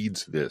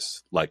needs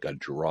this like a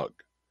drug,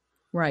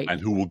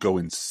 and who will go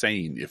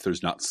insane if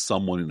there's not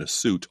someone in a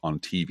suit on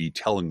TV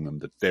telling them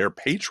that they're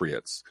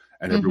patriots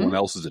and everyone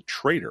else is a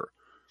traitor,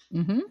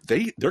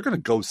 they're going to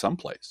go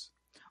someplace.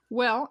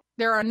 Well,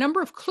 there are a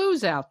number of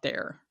clues out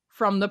there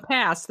from the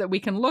past that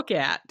we can look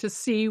at to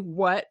see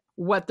what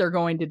they're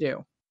going to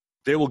do.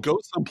 They will go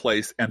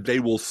someplace and they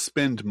will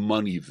spend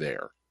money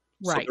there.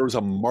 So there's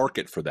a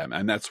market for them.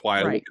 And that's why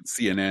I look at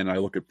CNN, I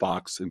look at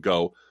Fox and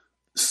go,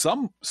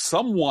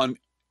 someone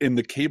in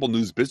the cable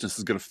news business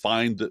is going to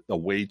find a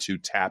way to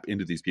tap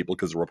into these people,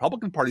 because the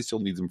Republican Party still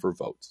needs them for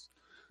votes.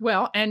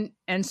 Well, and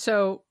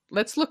so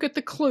let's look at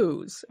the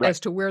clues as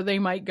to where they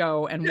might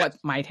go and what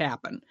might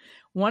happen.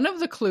 One of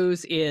the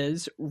clues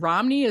is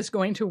Romney is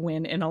going to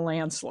win in a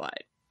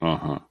landslide.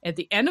 At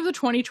the end of the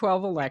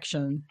 2012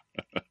 election,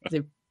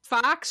 the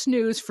Fox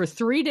News for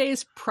 3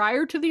 days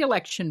prior to the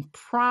election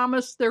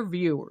promised their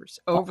viewers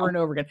over and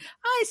over again,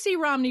 I see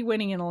Romney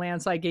winning in a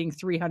landslide, getting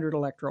 300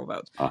 electoral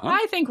votes.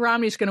 I think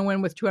Romney's going to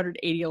win with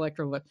 280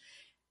 electoral votes.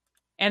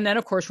 And then,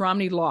 of course,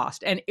 Romney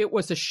lost. And it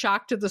was a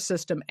shock to the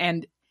system.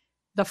 And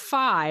the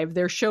five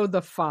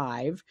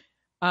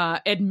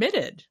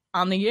admitted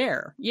on the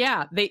air,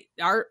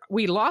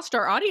 we lost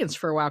our audience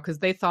for a while because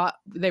they thought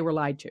they were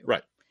lied to.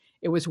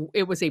 It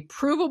was a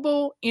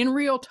provable, in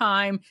real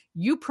time,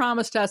 you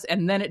promised us,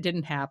 and then it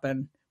didn't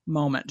happen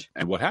moment.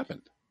 And what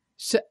happened?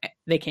 So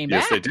they came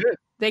back. Yes, they did.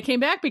 They came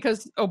back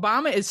because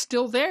Obama is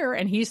still there,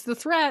 and he's the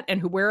threat.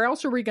 And where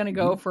else are we going to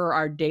go for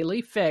our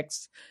daily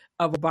fix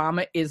of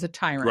Obama is a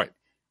tyrant?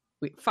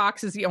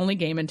 Fox is the only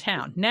game in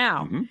town.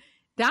 Now,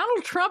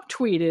 Donald Trump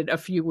tweeted a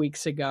few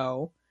weeks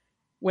ago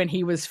when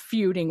he was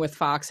feuding with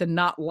Fox and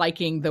not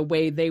liking the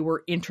way they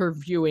were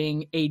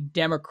interviewing a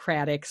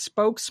Democratic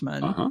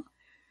spokesman.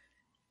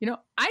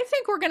 I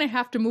think we're going to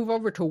have to move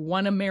over to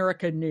One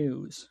America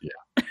News.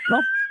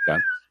 Donald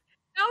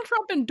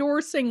Trump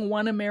endorsing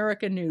One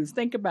America News.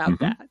 Think about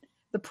that.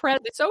 The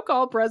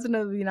so-called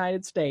president of the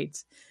United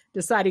States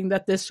deciding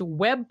that this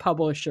web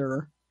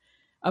publisher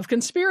of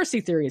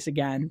conspiracy theories,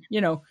 again,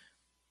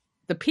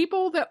 the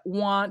people that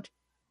want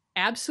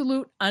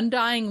absolute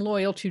undying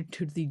loyalty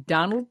to the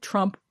Donald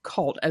Trump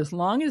cult, as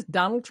long as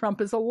Donald Trump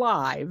is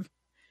alive,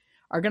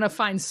 are going to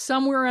find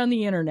somewhere on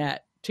the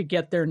internet to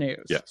get their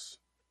news. Yes.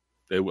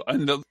 They will,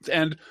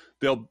 and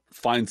they'll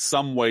find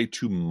some way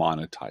to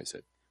monetize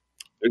it.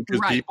 Those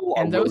people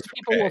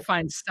will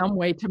find some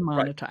way to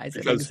monetize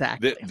it.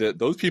 Exactly.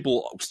 Those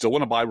people still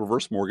want to buy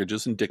reverse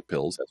mortgages and dick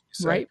pills, as we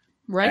say.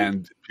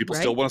 And people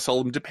still want to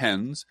sell them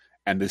Depends,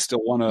 and they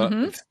still want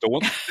to. Still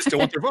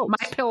want their votes.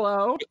 My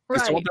Pillow,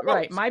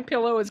 My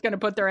Pillow is going to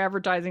put their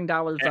advertising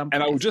dollars on.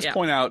 And I would just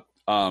point out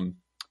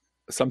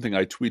something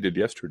I tweeted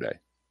yesterday,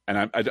 and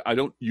I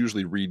don't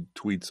usually read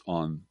tweets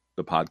on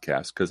the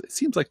podcast because it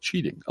seems like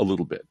cheating a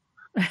little bit.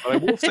 But I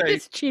will say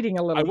it's cheating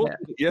a little bit.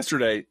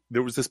 Yesterday,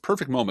 there was this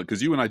perfect moment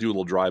because you and I do a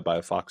little drive-by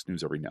of Fox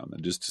News every now and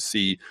then just to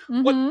see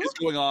what is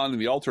going on in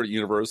the alternate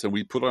universe. And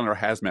we put on our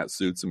hazmat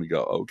suits and we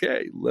go,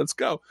 okay, let's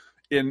go.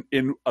 In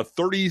a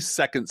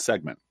 30-second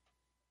segment,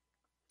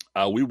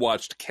 we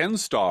watched Ken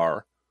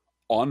Starr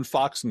on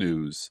Fox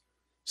News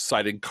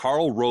citing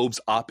Karl Rove's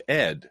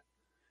op-ed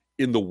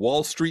in the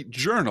Wall Street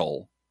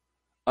Journal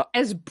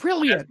as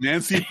brilliant as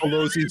Nancy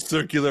Pelosi's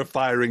circular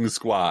firing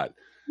squad.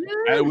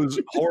 And it was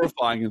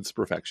horrifying in its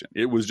perfection.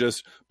 It was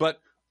just,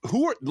 but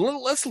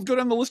let's go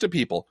down the list of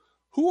people.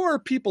 Who are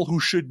people who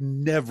should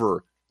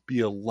never be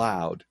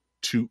allowed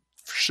to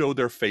show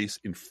their face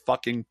in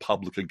fucking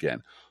public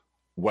again?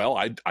 Well,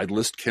 I'd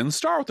list Ken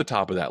Starr at the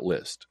top of that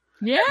list.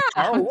 Yeah.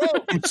 Karl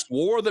Rove, who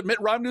swore that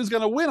Mitt Romney was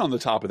going to win on the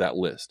top of that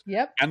list.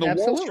 Yep. And the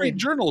absolutely. Wall Street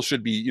Journal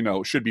should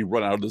be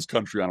run out of this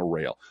country on a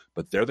rail.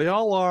 But there they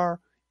all are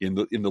in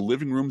the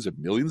living rooms of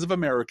millions of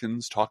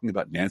Americans talking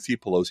about Nancy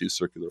Pelosi's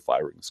circular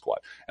firing squad.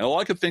 And all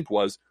I could think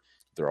was,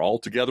 they're all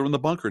together in the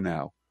bunker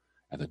now.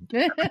 And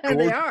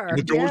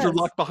the doors are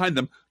locked behind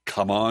them.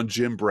 Come on,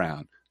 Jim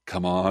Brown.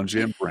 Come on,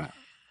 Jim Brown.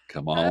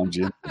 Come on,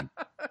 Jim Brown.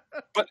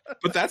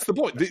 But that's the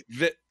point.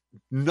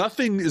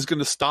 Nothing is going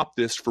to stop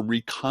this from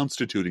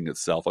reconstituting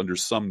itself under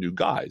some new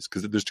guise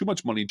because there's too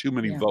much money, too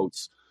many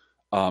votes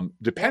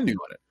depending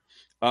on it.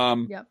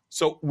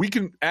 So we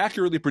can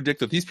accurately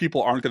predict that these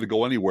people aren't going to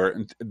go anywhere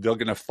and they're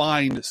going to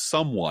find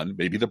someone,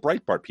 maybe the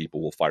Breitbart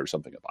people will fire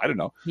something up. I don't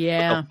know.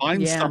 Yeah. They'll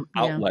find some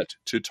outlet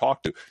to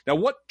talk to. Now,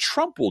 what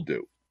Trump will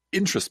do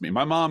interests me.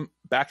 My mom,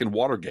 back in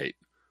Watergate,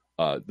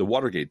 the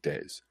Watergate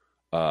days,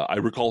 I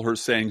recall her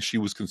saying she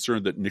was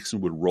concerned that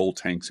Nixon would roll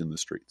tanks in the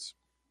streets.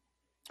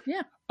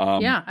 Yeah.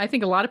 I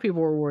think a lot of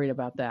people were worried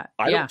about that.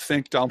 I don't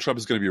think Donald Trump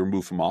is going to be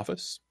removed from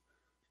office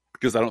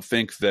because I don't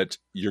think that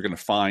you're going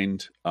to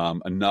find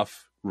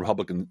enough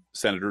Republican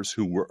senators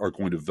who are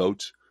going to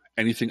vote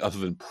anything other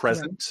than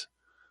present.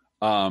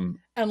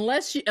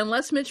 Unless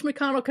Mitch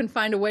McConnell can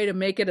find a way to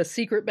make it a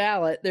secret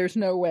ballot, there's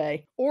no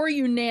way. Or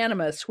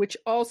unanimous, which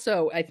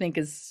also I think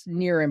is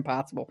near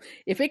impossible.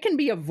 If it can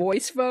be a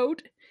voice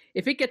vote,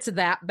 if it gets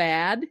that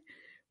bad,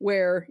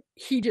 where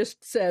he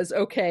just says,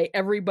 okay,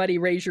 everybody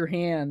raise your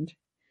hand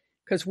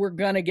because we're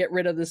going to get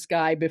rid of this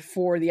guy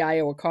before the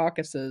Iowa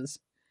caucuses.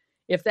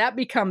 If that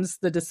becomes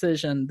the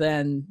decision,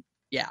 then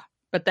yeah.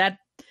 But that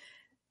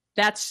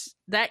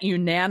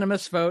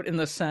unanimous vote in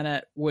the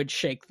Senate would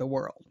shake the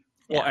world.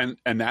 Well,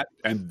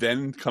 and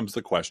then comes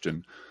the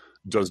question,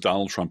 does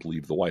Donald Trump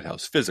leave the White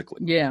House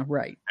physically? Yeah,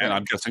 right. And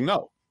I'm guessing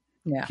no.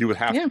 Yeah. He would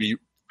have to be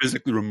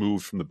physically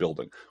removed from the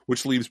building,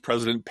 which leaves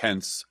President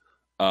Pence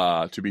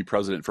to be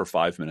president for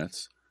 5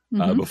 minutes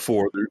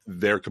before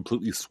they're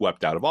completely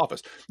swept out of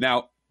office.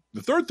 Now,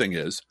 the third thing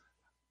is,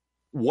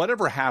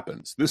 whatever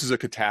happens, this is a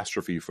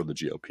catastrophe for the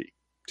GOP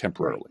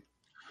temporarily.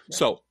 Right.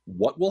 So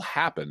what will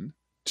happen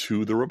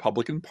to the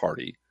Republican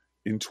Party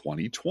in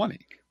 2020?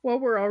 Well,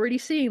 we're already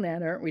seeing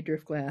that, aren't we,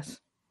 Driftglass?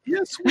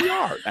 Yes, we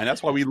are. And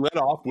that's why we led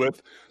off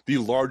with the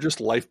largest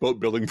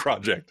lifeboat building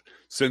project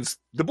since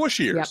the Bush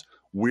years. Yep.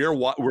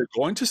 We're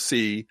going to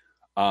see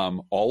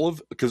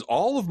because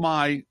all of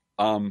my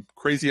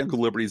crazy Uncle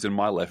Liberties in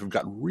my life have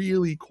gotten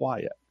really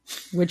quiet.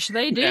 Which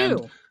they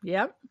do.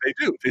 Yep. They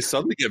do. They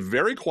suddenly get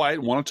very quiet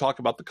and want to talk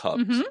about the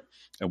Cubs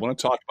and want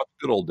to talk about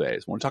the good old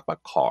days, want to talk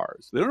about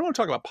cars. They don't want to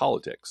talk about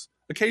politics.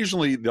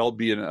 Occasionally they'll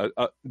be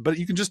but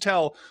you can just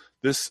tell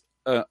this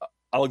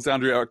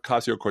Alexandria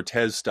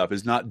Ocasio-Cortez stuff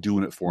is not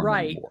doing it for them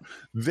anymore.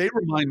 They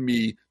remind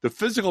me, the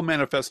physical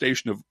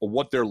manifestation of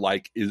what they're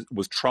like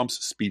was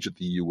Trump's speech at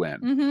the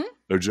UN.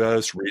 They're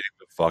just reading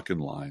the fucking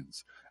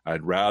lines.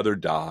 I'd rather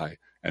die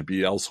and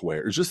be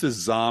elsewhere. It's just this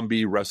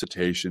zombie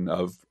recitation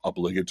of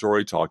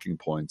obligatory talking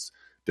points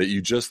that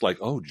you just like,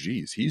 oh,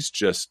 geez,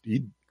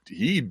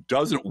 he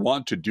doesn't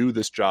want to do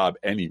this job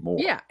anymore.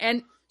 Yeah,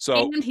 and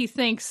he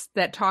thinks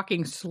that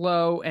talking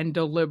slow and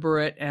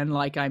deliberate and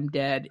like I'm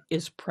dead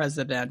is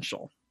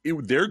presidential.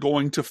 They're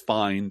going to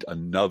find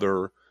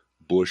another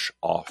Bush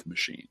off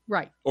machine.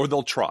 Right. Or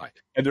they'll try.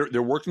 And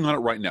they're working on it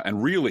right now.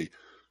 And really,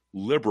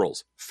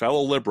 liberals,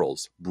 fellow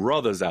liberals,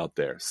 brothers out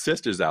there,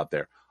 sisters out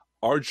there,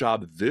 our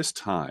job this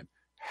time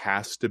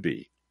has to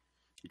be,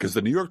 because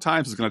the New York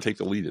Times is going to take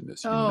the lead in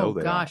this.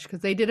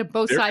 Because they did a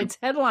both sides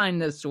headline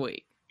this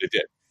week.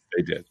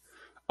 They did.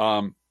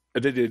 And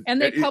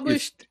they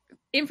published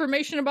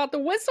information about the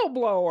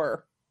whistleblower.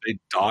 They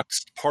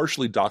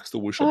partially doxed the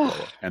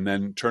whistleblower and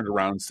then turned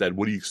around and said,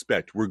 what do you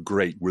expect? We're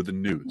great. We're the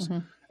news.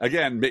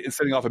 Again,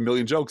 setting off a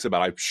million jokes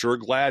about, I'm sure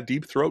glad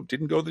Deep Throat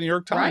didn't go to the New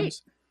York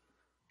Times.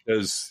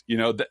 Because,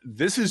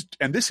 this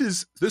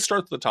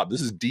starts at the top. This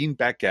is Dean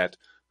Beckett,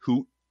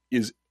 who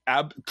is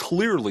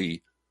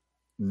clearly,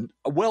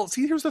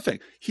 here's the thing.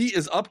 He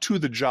is up to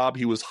the job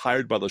he was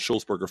hired by the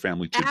Schultzberger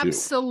family to do.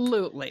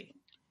 Absolutely.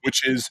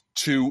 Which is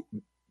to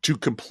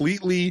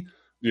completely,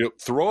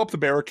 throw up the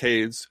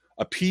barricades,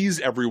 appease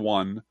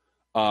everyone,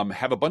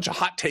 have a bunch of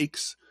hot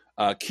takes,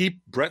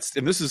 keep Brett's,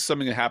 and this is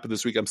something that happened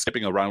this week. I'm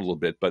skipping around a little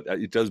bit, but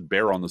it does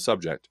bear on the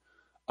subject.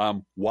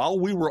 While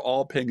we were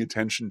all paying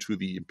attention to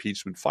the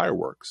impeachment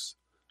fireworks,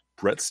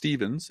 Brett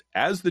Stevens,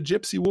 as the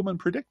Gypsy Woman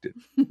predicted,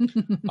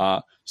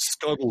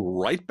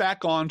 scuttled right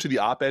back onto the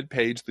op-ed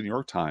page of the New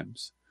York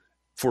Times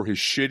for his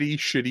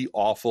shitty,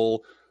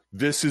 awful,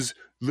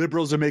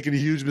 liberals are making a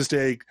huge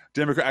mistake.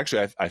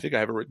 Actually, I think I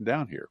have it written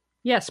down here.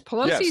 Yes,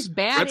 Pelosi's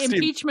bad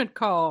impeachment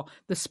call.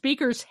 The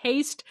speaker's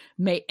haste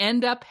may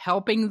end up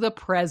helping the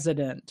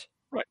president.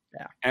 Right.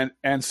 Yeah.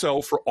 And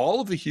so for all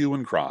of the hue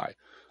and cry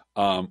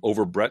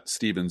over Brett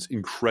Stevens'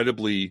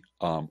 incredibly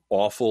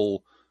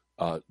awful,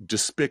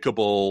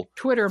 despicable,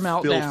 Twitter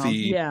meltdown. Filthy,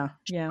 yeah.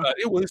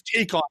 It was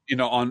take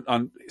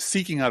on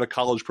seeking out a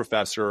college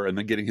professor and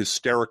then getting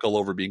hysterical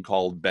over being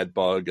called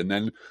bedbug and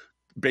then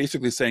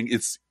basically saying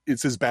it's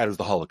as bad as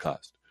the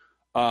Holocaust.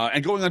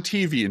 And going on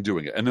TV and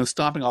doing it, and then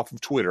stomping off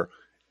of Twitter.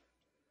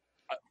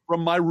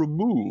 From my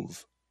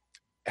remove,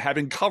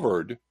 having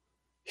covered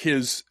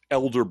his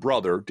elder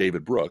brother,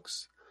 David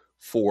Brooks,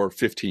 for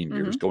 15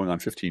 years, going on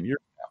 15 years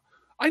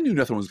now, I knew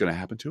nothing was going to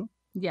happen to him.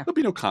 Yeah. There'll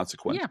be no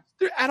consequences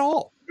at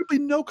all. There'll be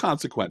no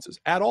consequences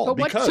at all.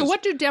 But so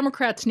what do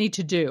Democrats need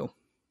to do?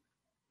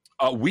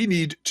 We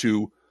need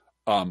to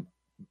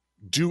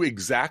do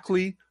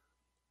exactly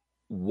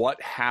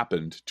what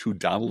happened to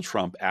Donald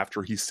Trump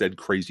after he said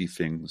crazy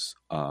things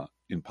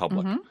in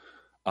public.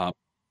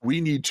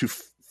 We need to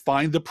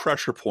find the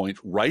pressure point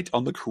right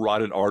on the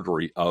carotid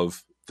artery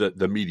of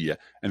the media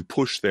and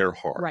push there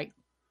hard. Right.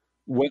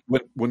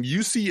 When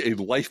you see a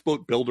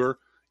lifeboat builder,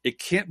 it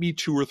can't be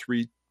 2 or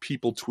 3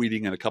 people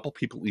tweeting and a couple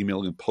people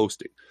emailing and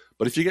posting.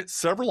 But if you get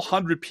several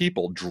hundred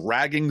people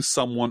dragging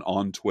someone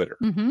on Twitter,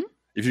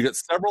 if you get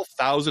several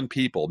thousand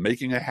people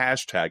making a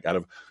hashtag out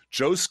of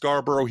Joe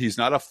Scarborough, he's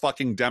not a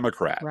fucking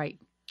Democrat. Right.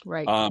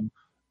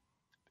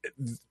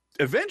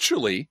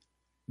 Eventually,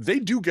 they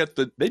do get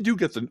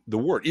the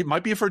word. It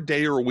might be for a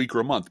day or a week or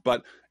a month,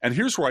 and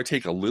here's where I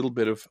take a little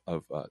bit of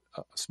a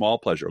small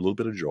pleasure, a little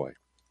bit of joy.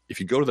 If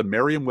you go to the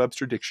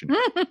Merriam-Webster dictionary,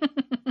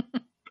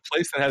 the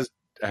place that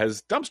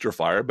has dumpster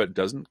fire but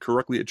doesn't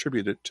correctly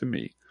attribute it to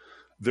me,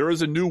 there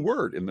is a new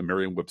word in the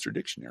Merriam-Webster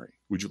dictionary.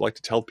 Would you like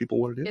to tell people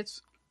what it is?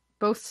 It's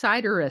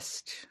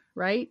both-siderist,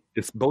 right?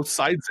 It's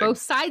both-sidesing.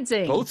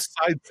 Both-sidesing.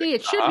 Both-sidesing. See,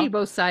 it should be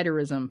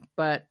both-siderism,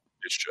 but...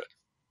 It should.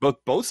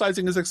 But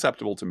both-sidesing is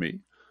acceptable to me.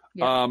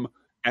 Yeah.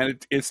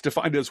 And it's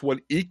defined as when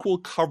equal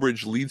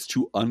coverage leads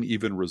to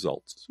uneven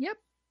results. Yep.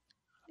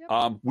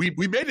 We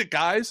made it,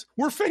 guys.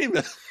 We're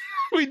famous.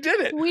 We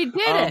did it. We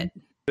did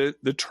it.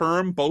 The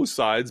term both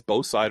sides,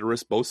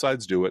 both-siderist, both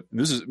sides do it. And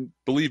this is,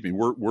 believe me,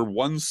 we're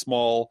one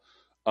small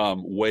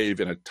wave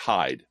in a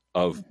tide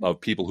of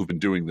people who've been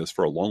doing this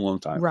for a long, long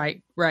time.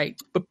 Right.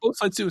 But both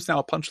sides do. It's now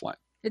a punchline.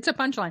 It's a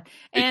punchline.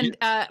 And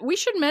we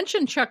should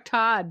mention Chuck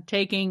Todd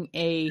taking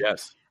a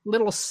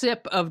little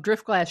sip of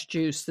Driftglass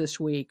juice this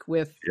week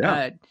with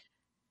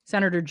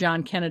Senator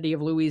John Kennedy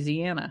of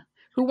Louisiana,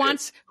 who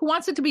wants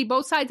it to be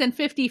both sides, and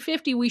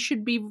 50-50. We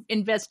should be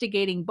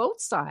investigating both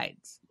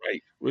sides.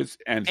 Right.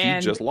 And he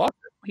just lost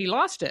it. He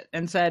lost it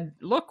and said,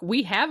 look,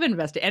 we have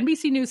investigated.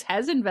 NBC News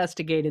has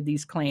investigated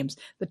these claims.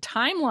 The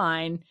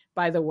timeline,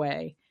 by the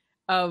way,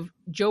 of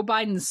Joe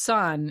Biden's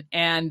son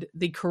and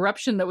the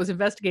corruption that was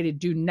investigated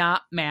do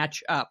not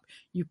match up.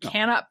 You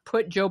cannot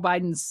put Joe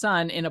Biden's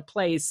son in a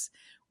place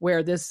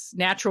where this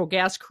natural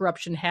gas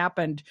corruption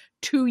happened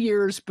 2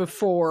 years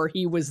before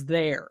he was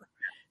there.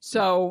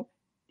 So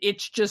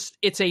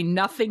it's a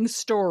nothing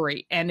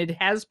story, and it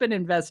has been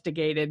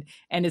investigated,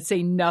 and it's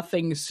a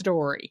nothing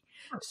story.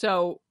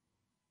 So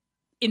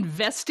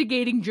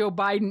investigating Joe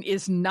Biden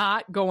is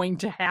not going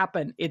to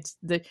happen. It's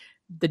the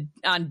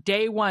on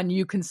day one,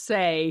 you can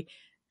say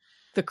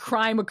the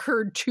crime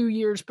occurred 2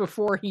 years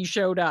before he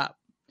showed up.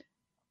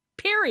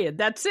 Period.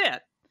 That's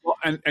it. Well,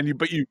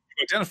 but you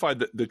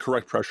identified the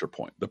correct pressure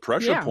point. The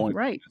pressure point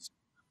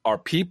are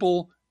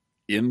people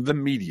in the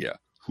media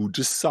who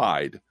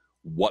decide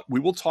what we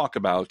will talk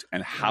about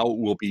and how it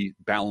will be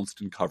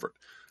balanced and covered.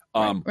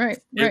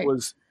 It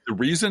was the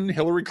reason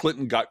Hillary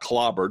Clinton got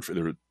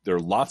clobbered. There are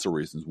lots of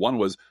reasons. One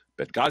was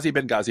Benghazi.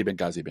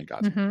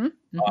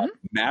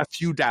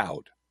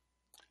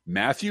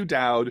 Matthew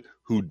Dowd,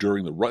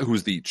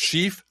 who's the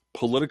chief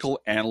political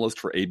analyst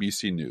for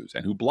ABC News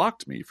and who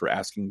blocked me for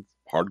asking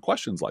hard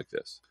questions like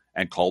this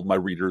and called my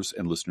readers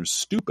and listeners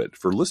stupid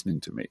for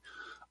listening to me,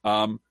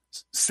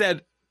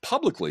 said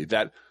publicly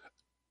that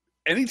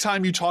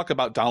anytime you talk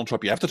about Donald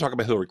Trump, you have to talk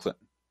about Hillary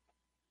Clinton.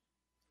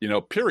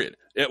 Period.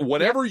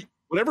 Whatever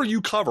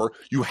you cover,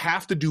 you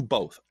have to do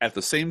both at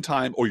the same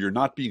time, or you're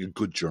not being a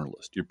good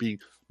journalist. You're being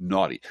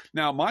naughty.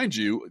 Now, mind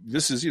you,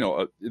 this is, in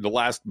the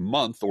last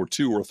month or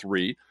 2 or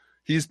 3,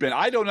 he's been,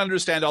 I don't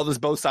understand all this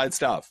both side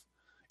stuff.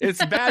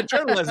 It's bad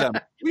journalism.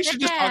 We should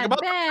just talk about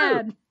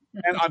the truth.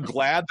 And I'm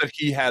glad that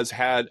he has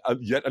had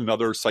yet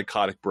another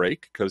psychotic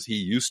break, because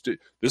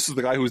this is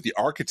the guy who was the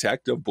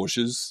architect of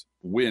Bush's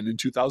win in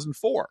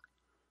 2004.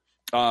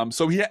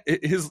 So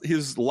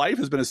his life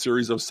has been a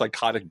series of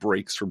psychotic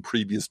breaks from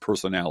previous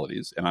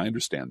personalities, and I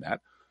understand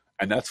that,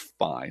 and that's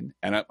fine.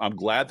 And I'm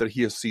glad that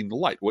he has seen the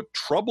light. What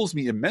troubles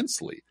me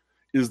immensely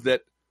is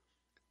that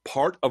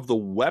part of the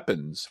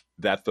weapons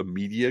that the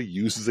media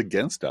uses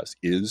against us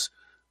is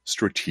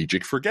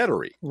strategic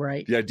forgettery.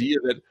 Right. The idea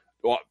that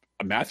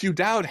Matthew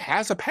Dowd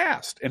has a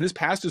past, and his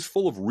past is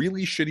full of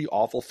really shitty,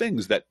 awful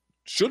things that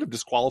should have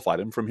disqualified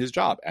him from his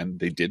job, and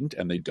they didn't,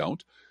 and they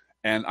don't.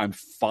 And I'm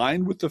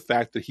fine with the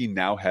fact that he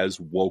now has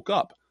woke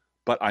up,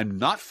 but I'm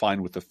not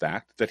fine with the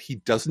fact that he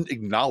doesn't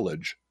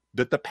acknowledge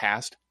that the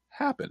past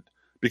happened.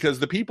 Because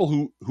the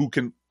people who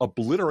can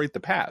obliterate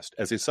the past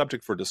as a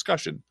subject for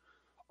discussion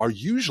are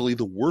usually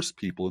the worst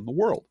people in the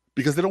world,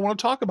 because they don't want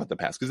to talk about the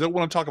past, because they don't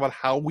want to talk about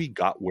how we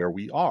got where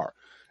we are.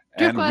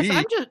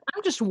 Driftglass,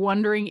 I'm just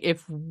wondering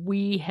if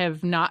we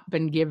have not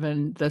been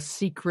given the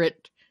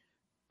secret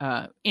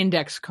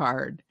index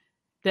card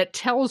that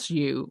tells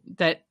you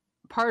that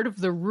part of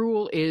the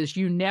rule is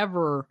you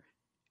never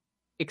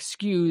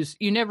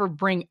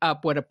bring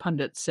up what a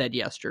pundit said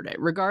yesterday,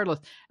 regardless.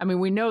 I mean,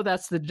 we know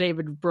that's the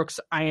David Brooks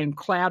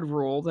ironclad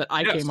rule that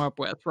I came up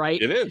with,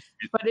 right? It is.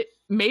 But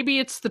maybe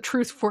it's the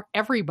truth for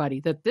everybody,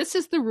 that this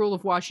is the rule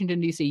of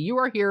Washington, D.C. You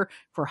are here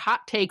for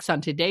hot takes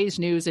on today's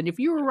news. And if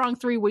you were wrong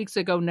 3 weeks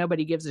ago,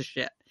 nobody gives a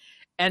shit.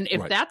 And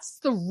if that's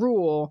the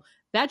rule,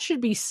 that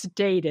should be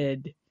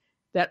stated,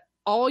 that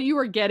all you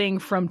are getting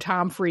from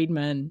Tom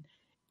Friedman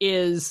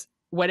is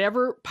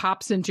whatever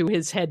pops into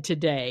his head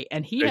today.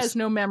 And he has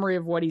no memory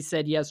of what he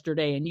said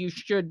yesterday, and you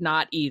should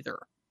not either.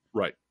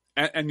 Right.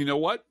 And you know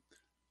what?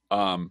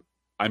 I'm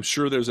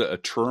sure there's a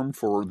term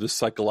for this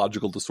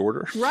psychological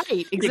disorder.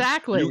 Right.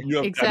 Exactly.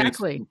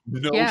 Exactly. I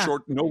mean,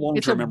 no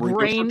long-term memory.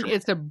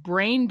 It's a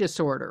brain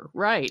disorder.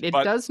 Right. It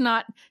does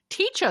not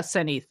teach us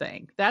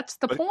anything. That's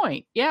the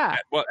point. Yeah.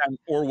 Well, and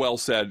Orwell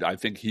said, I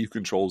think he who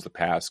controls the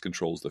past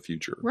controls the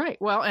future. Right.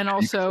 Well, and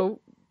also,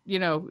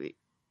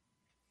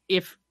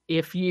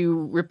 if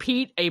you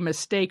repeat a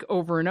mistake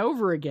over and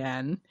over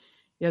again,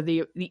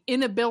 the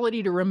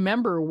inability to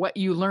remember what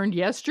you learned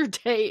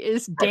yesterday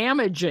is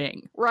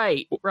damaging.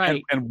 Right.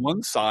 And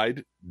one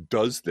side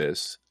does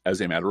this as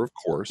a matter of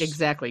course.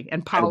 Exactly.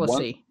 And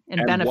policy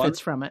and benefits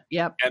from it.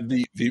 Yep. And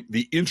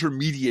the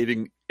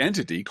intermediating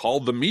entity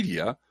called the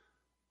media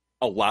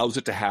allows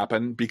it to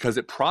happen because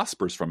it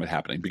prospers from it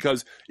happening.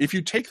 Because if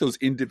you take those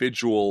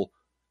individual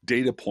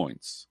data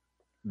points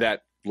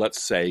that,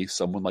 let's say,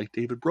 someone like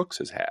David Brooks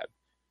has had,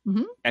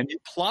 and you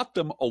plot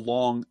them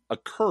along a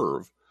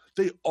curve,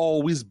 they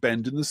always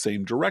bend in the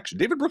same direction.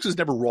 David Brooks is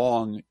never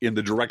wrong in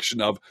the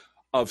direction of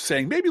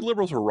saying maybe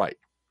liberals are right.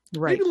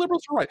 Right. Maybe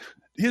liberals are right.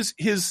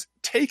 His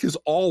take is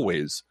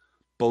always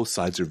both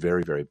sides are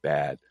very, very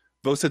bad.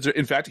 Both sides are.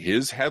 In fact,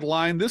 his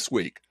headline this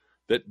week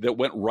that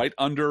went right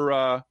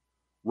under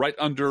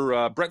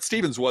Brett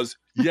Stevens was,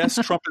 yes,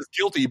 Trump is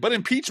guilty, but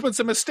impeachment's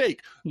a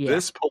mistake. Yeah.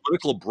 This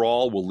political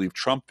brawl will leave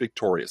Trump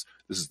victorious.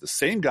 This is the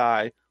same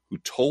guy who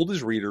told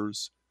his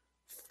readers,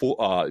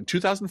 in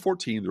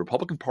 2014, the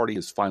Republican Party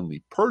has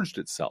finally purged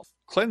itself,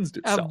 cleansed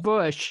itself. Of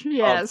Bush,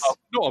 yes.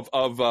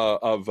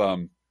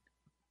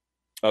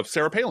 Of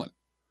Sarah Palin.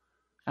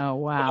 Oh,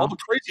 wow. All the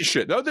crazy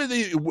shit. No,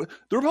 the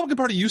Republican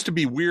Party used to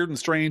be weird and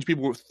strange.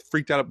 People were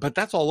freaked out, but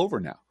that's all over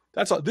now.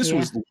 This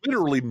was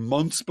literally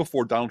months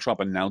before Donald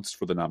Trump announced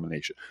for the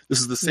nomination. This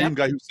is the same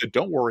guy who said,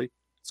 don't worry,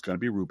 it's going to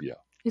be Rubio.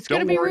 It's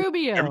going to be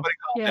Rubio. Everybody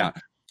calm down.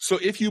 So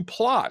if you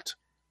plot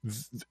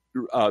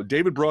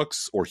David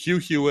Brooks or Hugh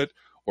Hewitt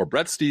or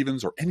Brett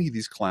Stevens or any of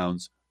these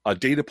clowns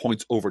data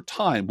points over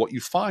time, what you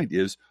find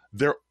is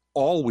they're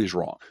always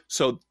wrong.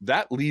 So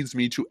that leads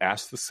me to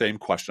ask the same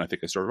question I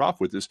think I started off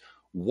with, is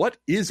what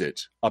is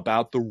it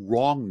about the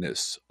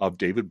wrongness of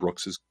David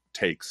Brooks's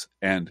takes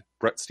and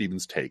Brett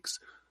Stevens' takes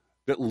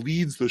that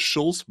leads the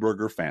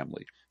Schulzberger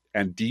family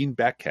and Dean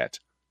Beckett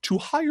to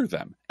hire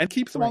them and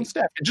keep them on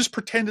staff and just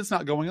pretend it's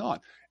not going on?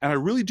 And I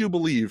really do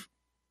believe,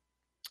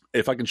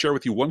 if I can share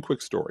with you one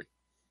quick story,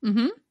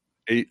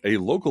 a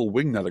local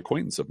wingnut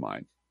acquaintance of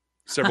mine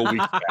several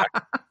weeks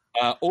back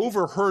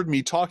overheard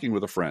me talking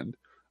with a friend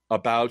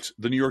about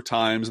the New York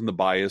Times and the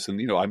bias.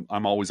 And,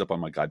 I'm always up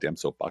on my goddamn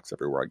soapbox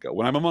everywhere I go.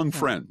 When I'm among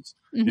friends,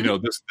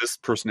 this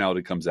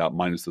personality comes out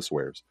minus the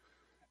swears.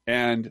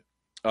 And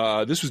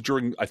this was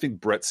during, I think,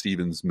 Brett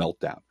Stevens'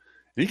 meltdown.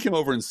 And he came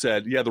over and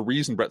said, the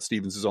reason Brett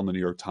Stevens is on the New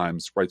York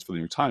Times, writes for the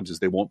New York Times, is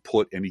they won't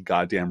put any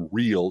goddamn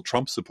real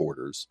Trump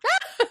supporters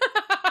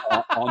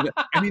on it.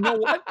 And you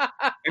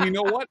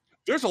know what?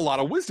 There's a lot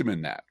of wisdom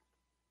in that.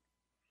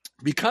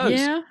 Because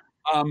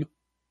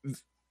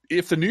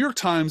if the New York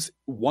Times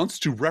wants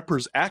to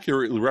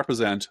accurately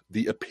represent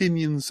the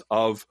opinions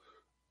of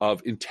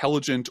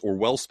intelligent or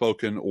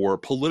well-spoken or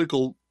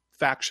political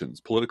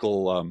factions,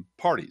 political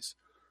parties,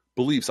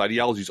 beliefs,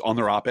 ideologies on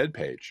their op-ed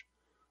page,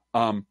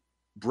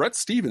 Brett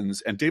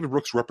Stevens and David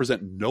Brooks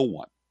represent no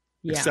one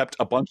except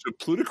a bunch of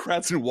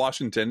plutocrats in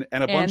Washington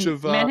and a bunch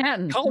of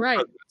Manhattan, college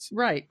presidents.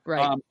 Right.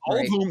 Of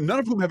whom, none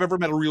of whom have ever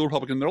met a real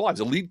Republican in their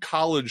lives. Elite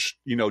college,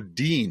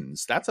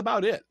 deans. That's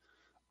about it.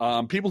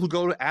 People who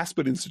go to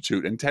Aspen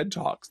Institute and TED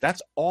Talks.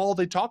 That's all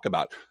they talk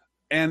about,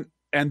 and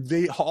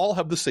they all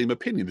have the same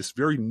opinion. This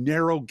very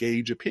narrow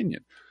gauge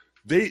opinion.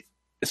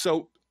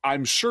 So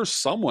I'm sure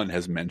someone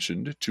has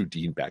mentioned to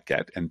Dean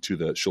Beckett and to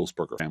the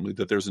Schulzberger family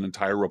that there's an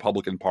entire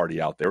Republican Party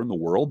out there in the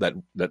world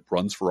that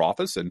runs for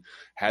office and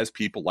has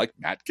people like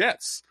Matt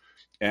Gaetz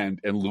and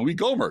Louis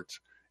Gohmert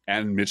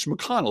and Mitch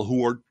McConnell,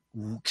 who are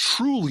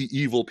truly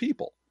evil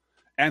people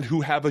and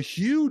who have a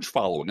huge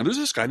following. And there's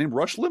this guy named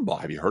Rush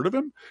Limbaugh. Have you heard of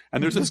him?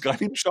 And there's this guy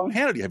named Sean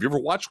Hannity. Have you ever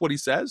watched what he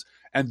says?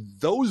 And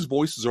those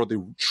voices are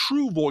the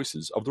true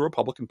voices of the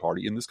Republican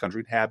Party in this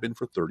country and have been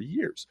for 30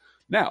 years.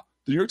 Now,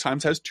 the New York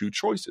Times has two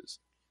choices.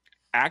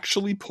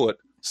 Actually put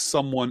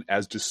someone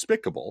as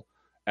despicable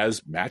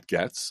as Matt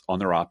Gaetz on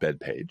their op-ed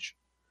page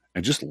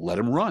and just let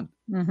him run.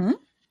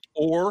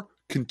 Or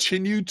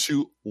continue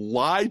to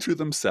lie to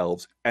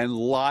themselves and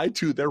lie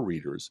to their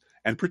readers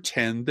and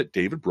pretend that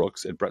David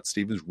Brooks and Bret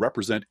Stephens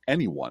represent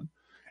anyone,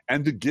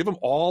 and to give them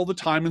all the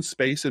time and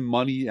space and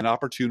money and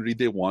opportunity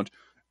they want.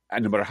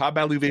 And no matter how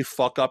badly they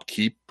fuck up,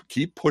 keep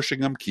pushing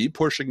them, keep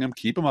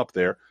them up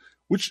there,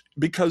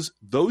 because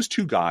those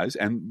two guys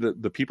and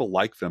the people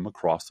like them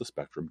across the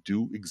spectrum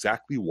do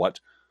exactly what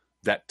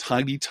that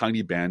tiny,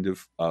 tiny band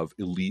of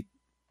elite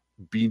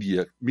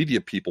media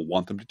people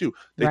want them to do.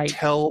 They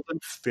tell them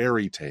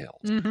fairy tales.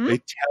 They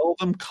tell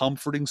them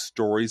comforting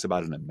stories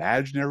about an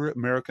imaginary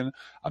American,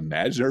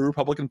 imaginary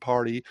Republican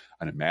Party,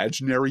 an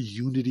imaginary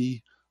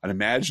unity, an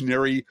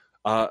imaginary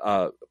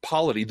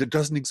polity that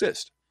doesn't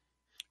exist.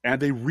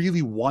 And they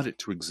really want it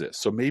to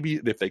exist. So maybe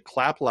if they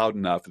clap loud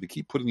enough and they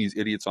keep putting these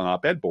idiots on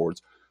op-ed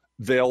boards,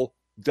 they'll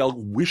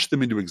wish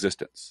them into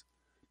existence.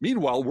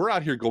 Meanwhile, we're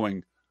out here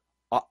going,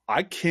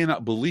 I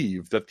cannot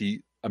believe that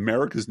the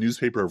America's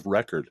newspaper of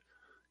record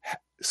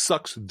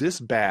sucks this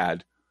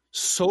bad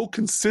so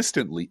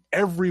consistently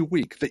every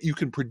week that you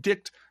can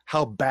predict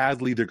how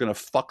badly they're going to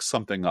fuck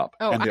something up.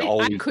 Oh, and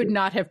I could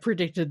not have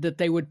predicted that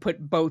they would put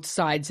both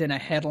sides in a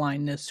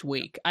headline this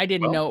week. I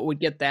didn't know it would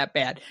get that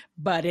bad,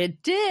 but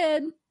it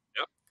did.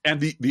 Yep. And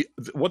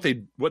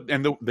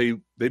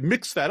they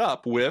mix that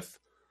up with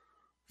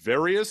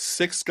various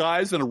six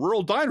guys in a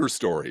rural diner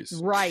stories.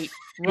 Right.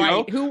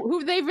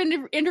 Who they've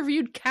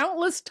interviewed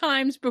countless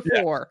times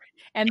before.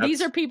 And these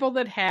are people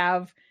that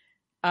have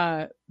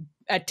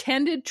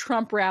attended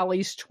Trump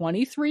rallies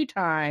 23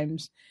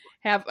 times,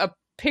 have a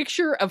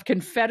picture of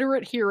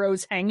Confederate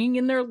heroes hanging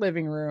in their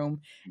living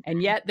room,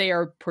 and yet they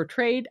are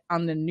portrayed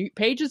on the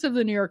pages of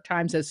the New York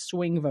Times as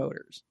swing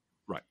voters.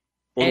 Right.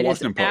 Or the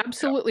Washington Post.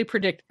 Absolutely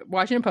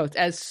Washington Post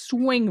as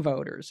swing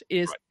voters. It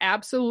is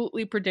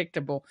absolutely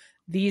predictable.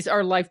 These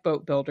are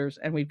lifeboat builders,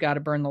 and we've got to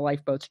burn the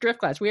lifeboats.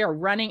 Driftglass, we are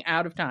running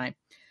out of time.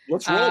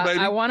 Let's roll, baby.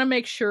 I want to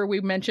make sure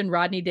we mention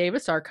Rodney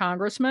Davis, our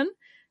congressman,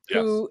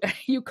 who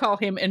you call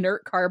him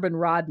inert carbon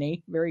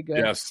Rodney. Very good.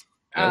 Yes.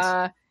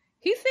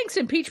 He thinks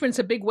impeachment's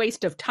a big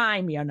waste of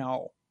time,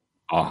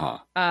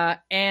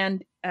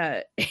 And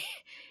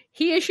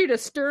he issued a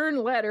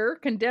stern letter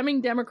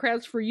condemning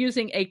Democrats for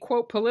using a,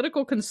 quote,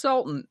 political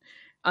consultant,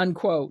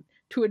 unquote,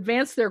 to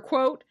advance their,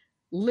 quote,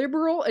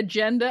 liberal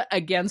agenda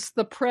against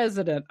the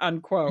president,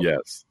 unquote.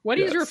 Yes. What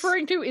he's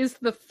referring to is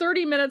the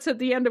 30 minutes at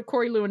the end of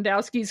Corey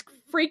Lewandowski's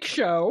freak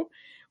show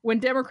when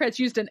Democrats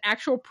used an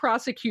actual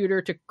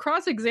prosecutor to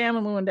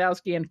cross-examine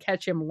Lewandowski and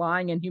catch him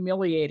lying and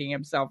humiliating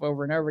himself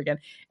over and over again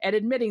and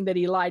admitting that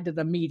he lied to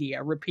the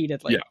media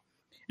repeatedly.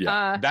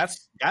 Yeah.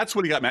 That's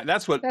what he got mad.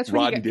 That's what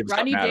Rodney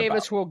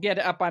Davis will get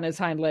up on his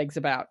hind legs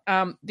about.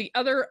 The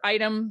other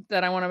item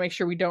that I want to make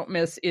sure we don't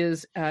miss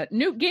is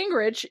Newt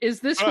Gingrich is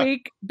this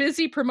week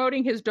busy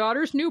promoting his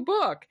daughter's new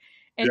book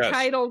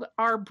entitled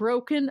Our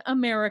Broken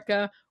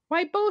America,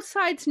 Why Both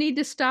Sides Need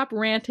to Stop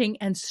Ranting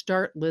and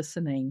Start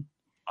Listening.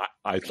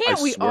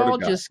 Can't we all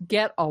just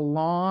get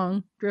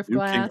along,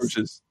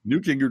 Driftglass?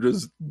 Newt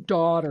Gingrich's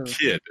daughter.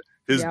 Kid.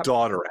 His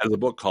daughter has a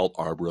book called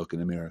Our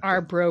Broken America.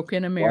 Our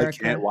Broken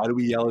America. Why do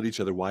we yell at each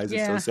other? Why is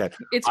it so sad?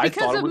 It's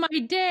because of my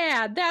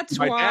dad. That's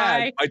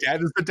why. My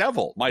dad is the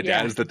devil. My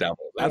dad is the devil.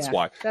 That's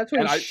why. That's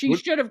what she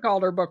should have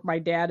called her book. My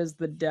Dad is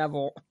the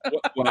devil.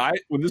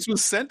 when this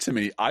was sent to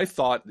me, I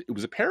thought it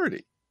was a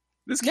parody.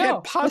 This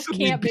can't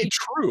possibly be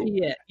true.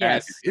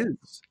 Yes. And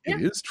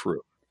it is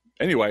true.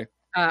 Anyway.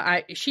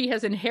 She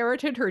has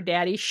inherited her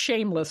daddy's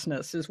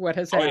shamelessness is what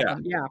has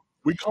happened. Yeah.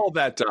 We call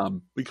that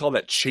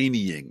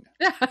Cheneying.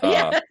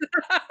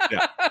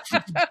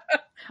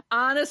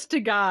 Honest to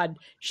God,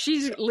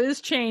 she's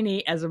Liz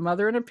Cheney as a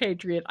mother and a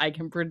patriot. I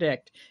can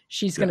predict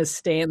she's going to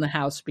stay in the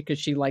house because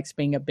she likes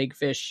being a big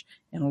fish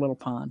in a little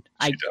pond.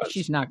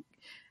 She's not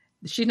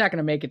going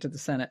to make it to the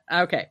Senate.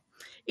 Okay.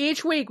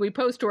 Each week we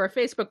post to our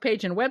Facebook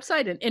page and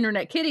website an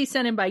Internet Kitty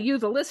sent in by you,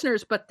 the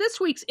listeners. But this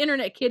week's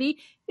Internet Kitty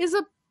is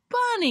a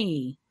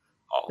bunny.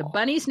 The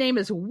bunny's name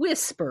is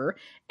Whisper.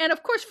 And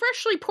of course,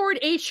 Freshly Poured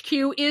HQ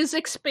is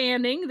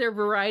expanding their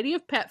variety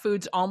of pet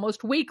foods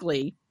almost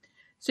weekly.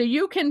 So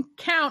you can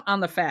count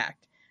on the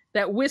fact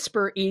that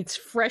Whisper eats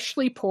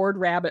freshly poured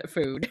rabbit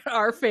food,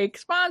 our fake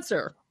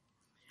sponsor.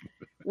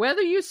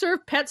 Whether you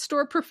serve pet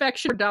store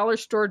perfection or dollar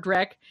store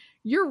dreck,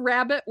 your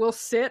rabbit will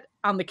sit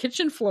on the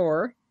kitchen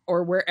floor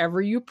or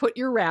wherever you put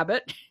your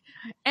rabbit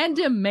and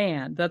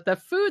demand that the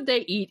food they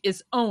eat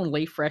is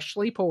only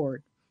freshly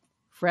poured.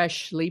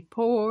 Freshly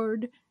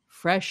poured,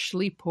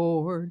 freshly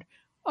poured.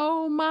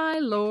 Oh, my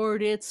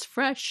Lord, it's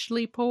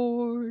freshly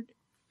poured.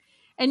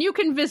 And you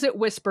can visit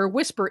Whisper.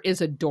 Whisper is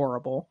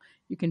adorable.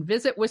 you can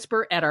visit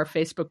Whisper at our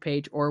Facebook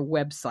page or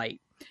website.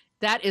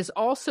 That is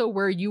also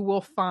where you will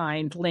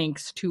find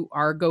links to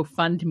our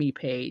GoFundMe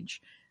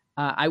page.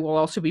 I will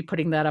also be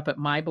putting that up at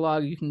my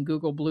blog. You can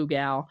Google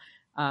BlueGal.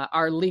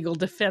 Our legal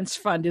defense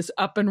fund is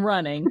up and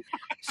running.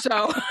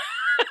 So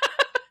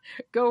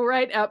go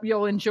right up.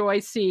 You'll enjoy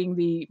seeing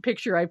the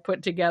picture I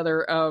put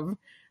together of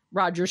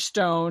Roger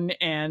Stone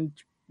and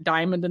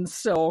Diamond and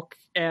Silk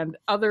and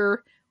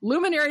other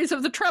luminaries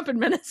of the Trump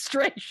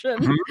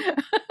administration,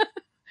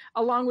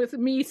 along with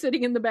me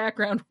sitting in the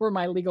background for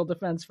my legal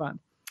defense fund.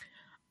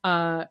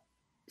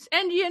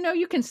 And,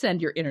 you can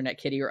send your internet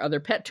kitty or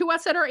other pet to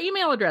us at our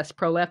email address,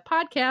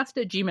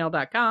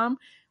 ProLeftPodcast@gmail.com,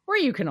 or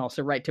you can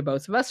also write to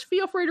both of us.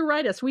 Feel free to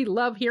write us. We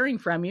love hearing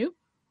from you.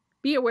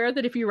 Be aware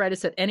that if you write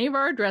us at any of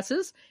our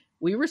addresses,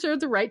 we reserve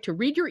the right to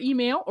read your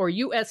email or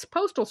U.S.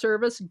 Postal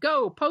Service.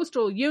 Go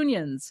Postal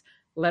Unions.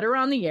 Letter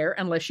on the air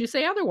unless you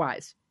say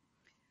otherwise.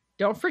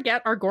 Don't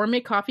forget our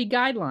gourmet coffee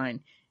guideline.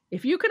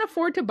 If you can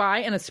afford to buy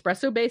an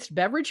espresso-based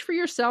beverage for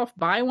yourself,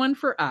 buy one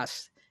for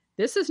us.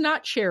 This is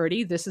not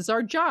charity. This is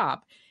our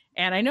job.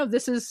 And I know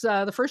this is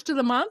the first of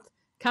the month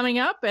coming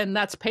up, and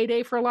that's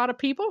payday for a lot of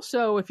people.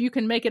 So if you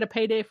can make it a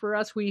payday for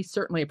us, we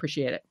certainly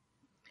appreciate it.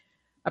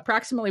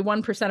 Approximately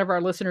 1% of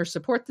our listeners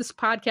support this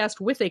podcast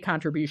with a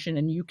contribution,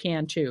 and you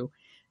can too.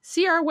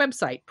 See our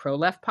website,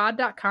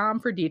 proleftpod.com,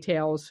 for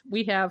details.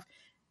 We have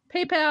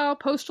PayPal,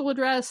 postal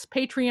address,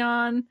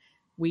 Patreon.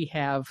 We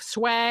have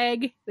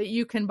swag that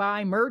you can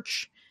buy,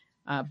 merch.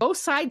 Both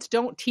sides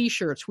don't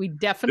t-shirts. We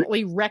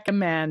definitely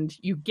recommend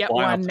you get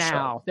one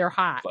now. They're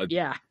hot.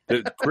 Yeah.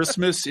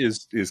 Christmas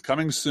is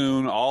coming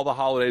soon. All the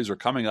holidays are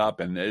coming up,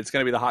 and it's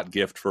going to be the hot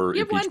gift for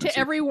give one to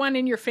everyone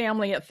in your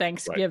family at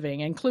Thanksgiving,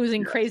 right,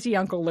 including Crazy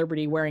Uncle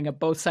Liberty wearing a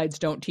Both Sides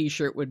Don't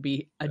t-shirt would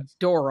be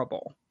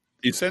adorable.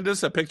 You send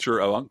us a picture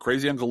of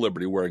Crazy Uncle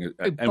Liberty wearing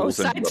a Both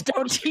Sides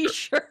Don't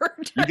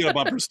t-shirt. You get a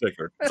bumper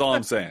sticker. That's all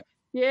I'm saying.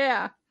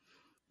 Yeah.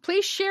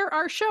 Please share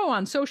our show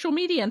on social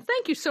media, and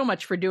thank you so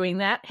much for doing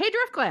that. Hey,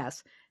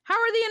 Driftglass, how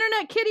are the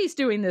Internet Kitties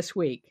doing this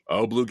week?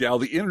 Oh, Blue Gal,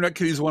 the Internet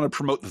Kitties want to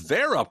promote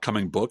their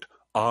upcoming book,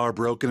 Our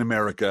Broken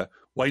America,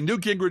 Why Newt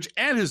Gingrich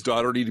and his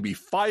daughter need to be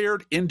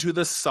fired into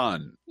the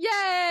sun.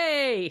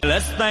 Yay!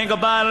 Let's think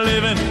about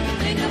living.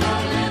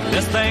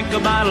 Let's think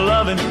about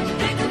loving.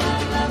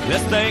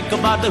 Let's think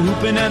about the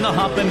hooping and the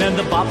hopping and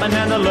the bopping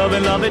and the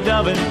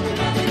lovey-dovey.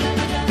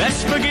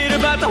 Let's forget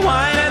about the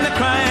wine and the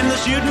crying, the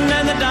shooting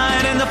and the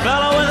dying, and the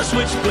fellow with a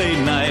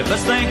switchblade knife.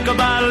 Let's think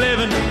about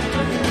living.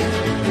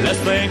 Let's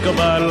think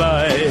about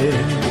life.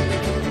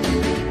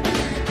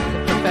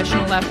 The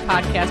Professional Left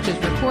podcast is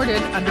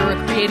recorded under a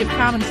Creative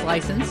Commons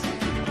license.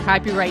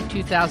 Copyright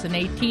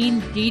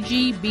 2018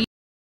 DGB.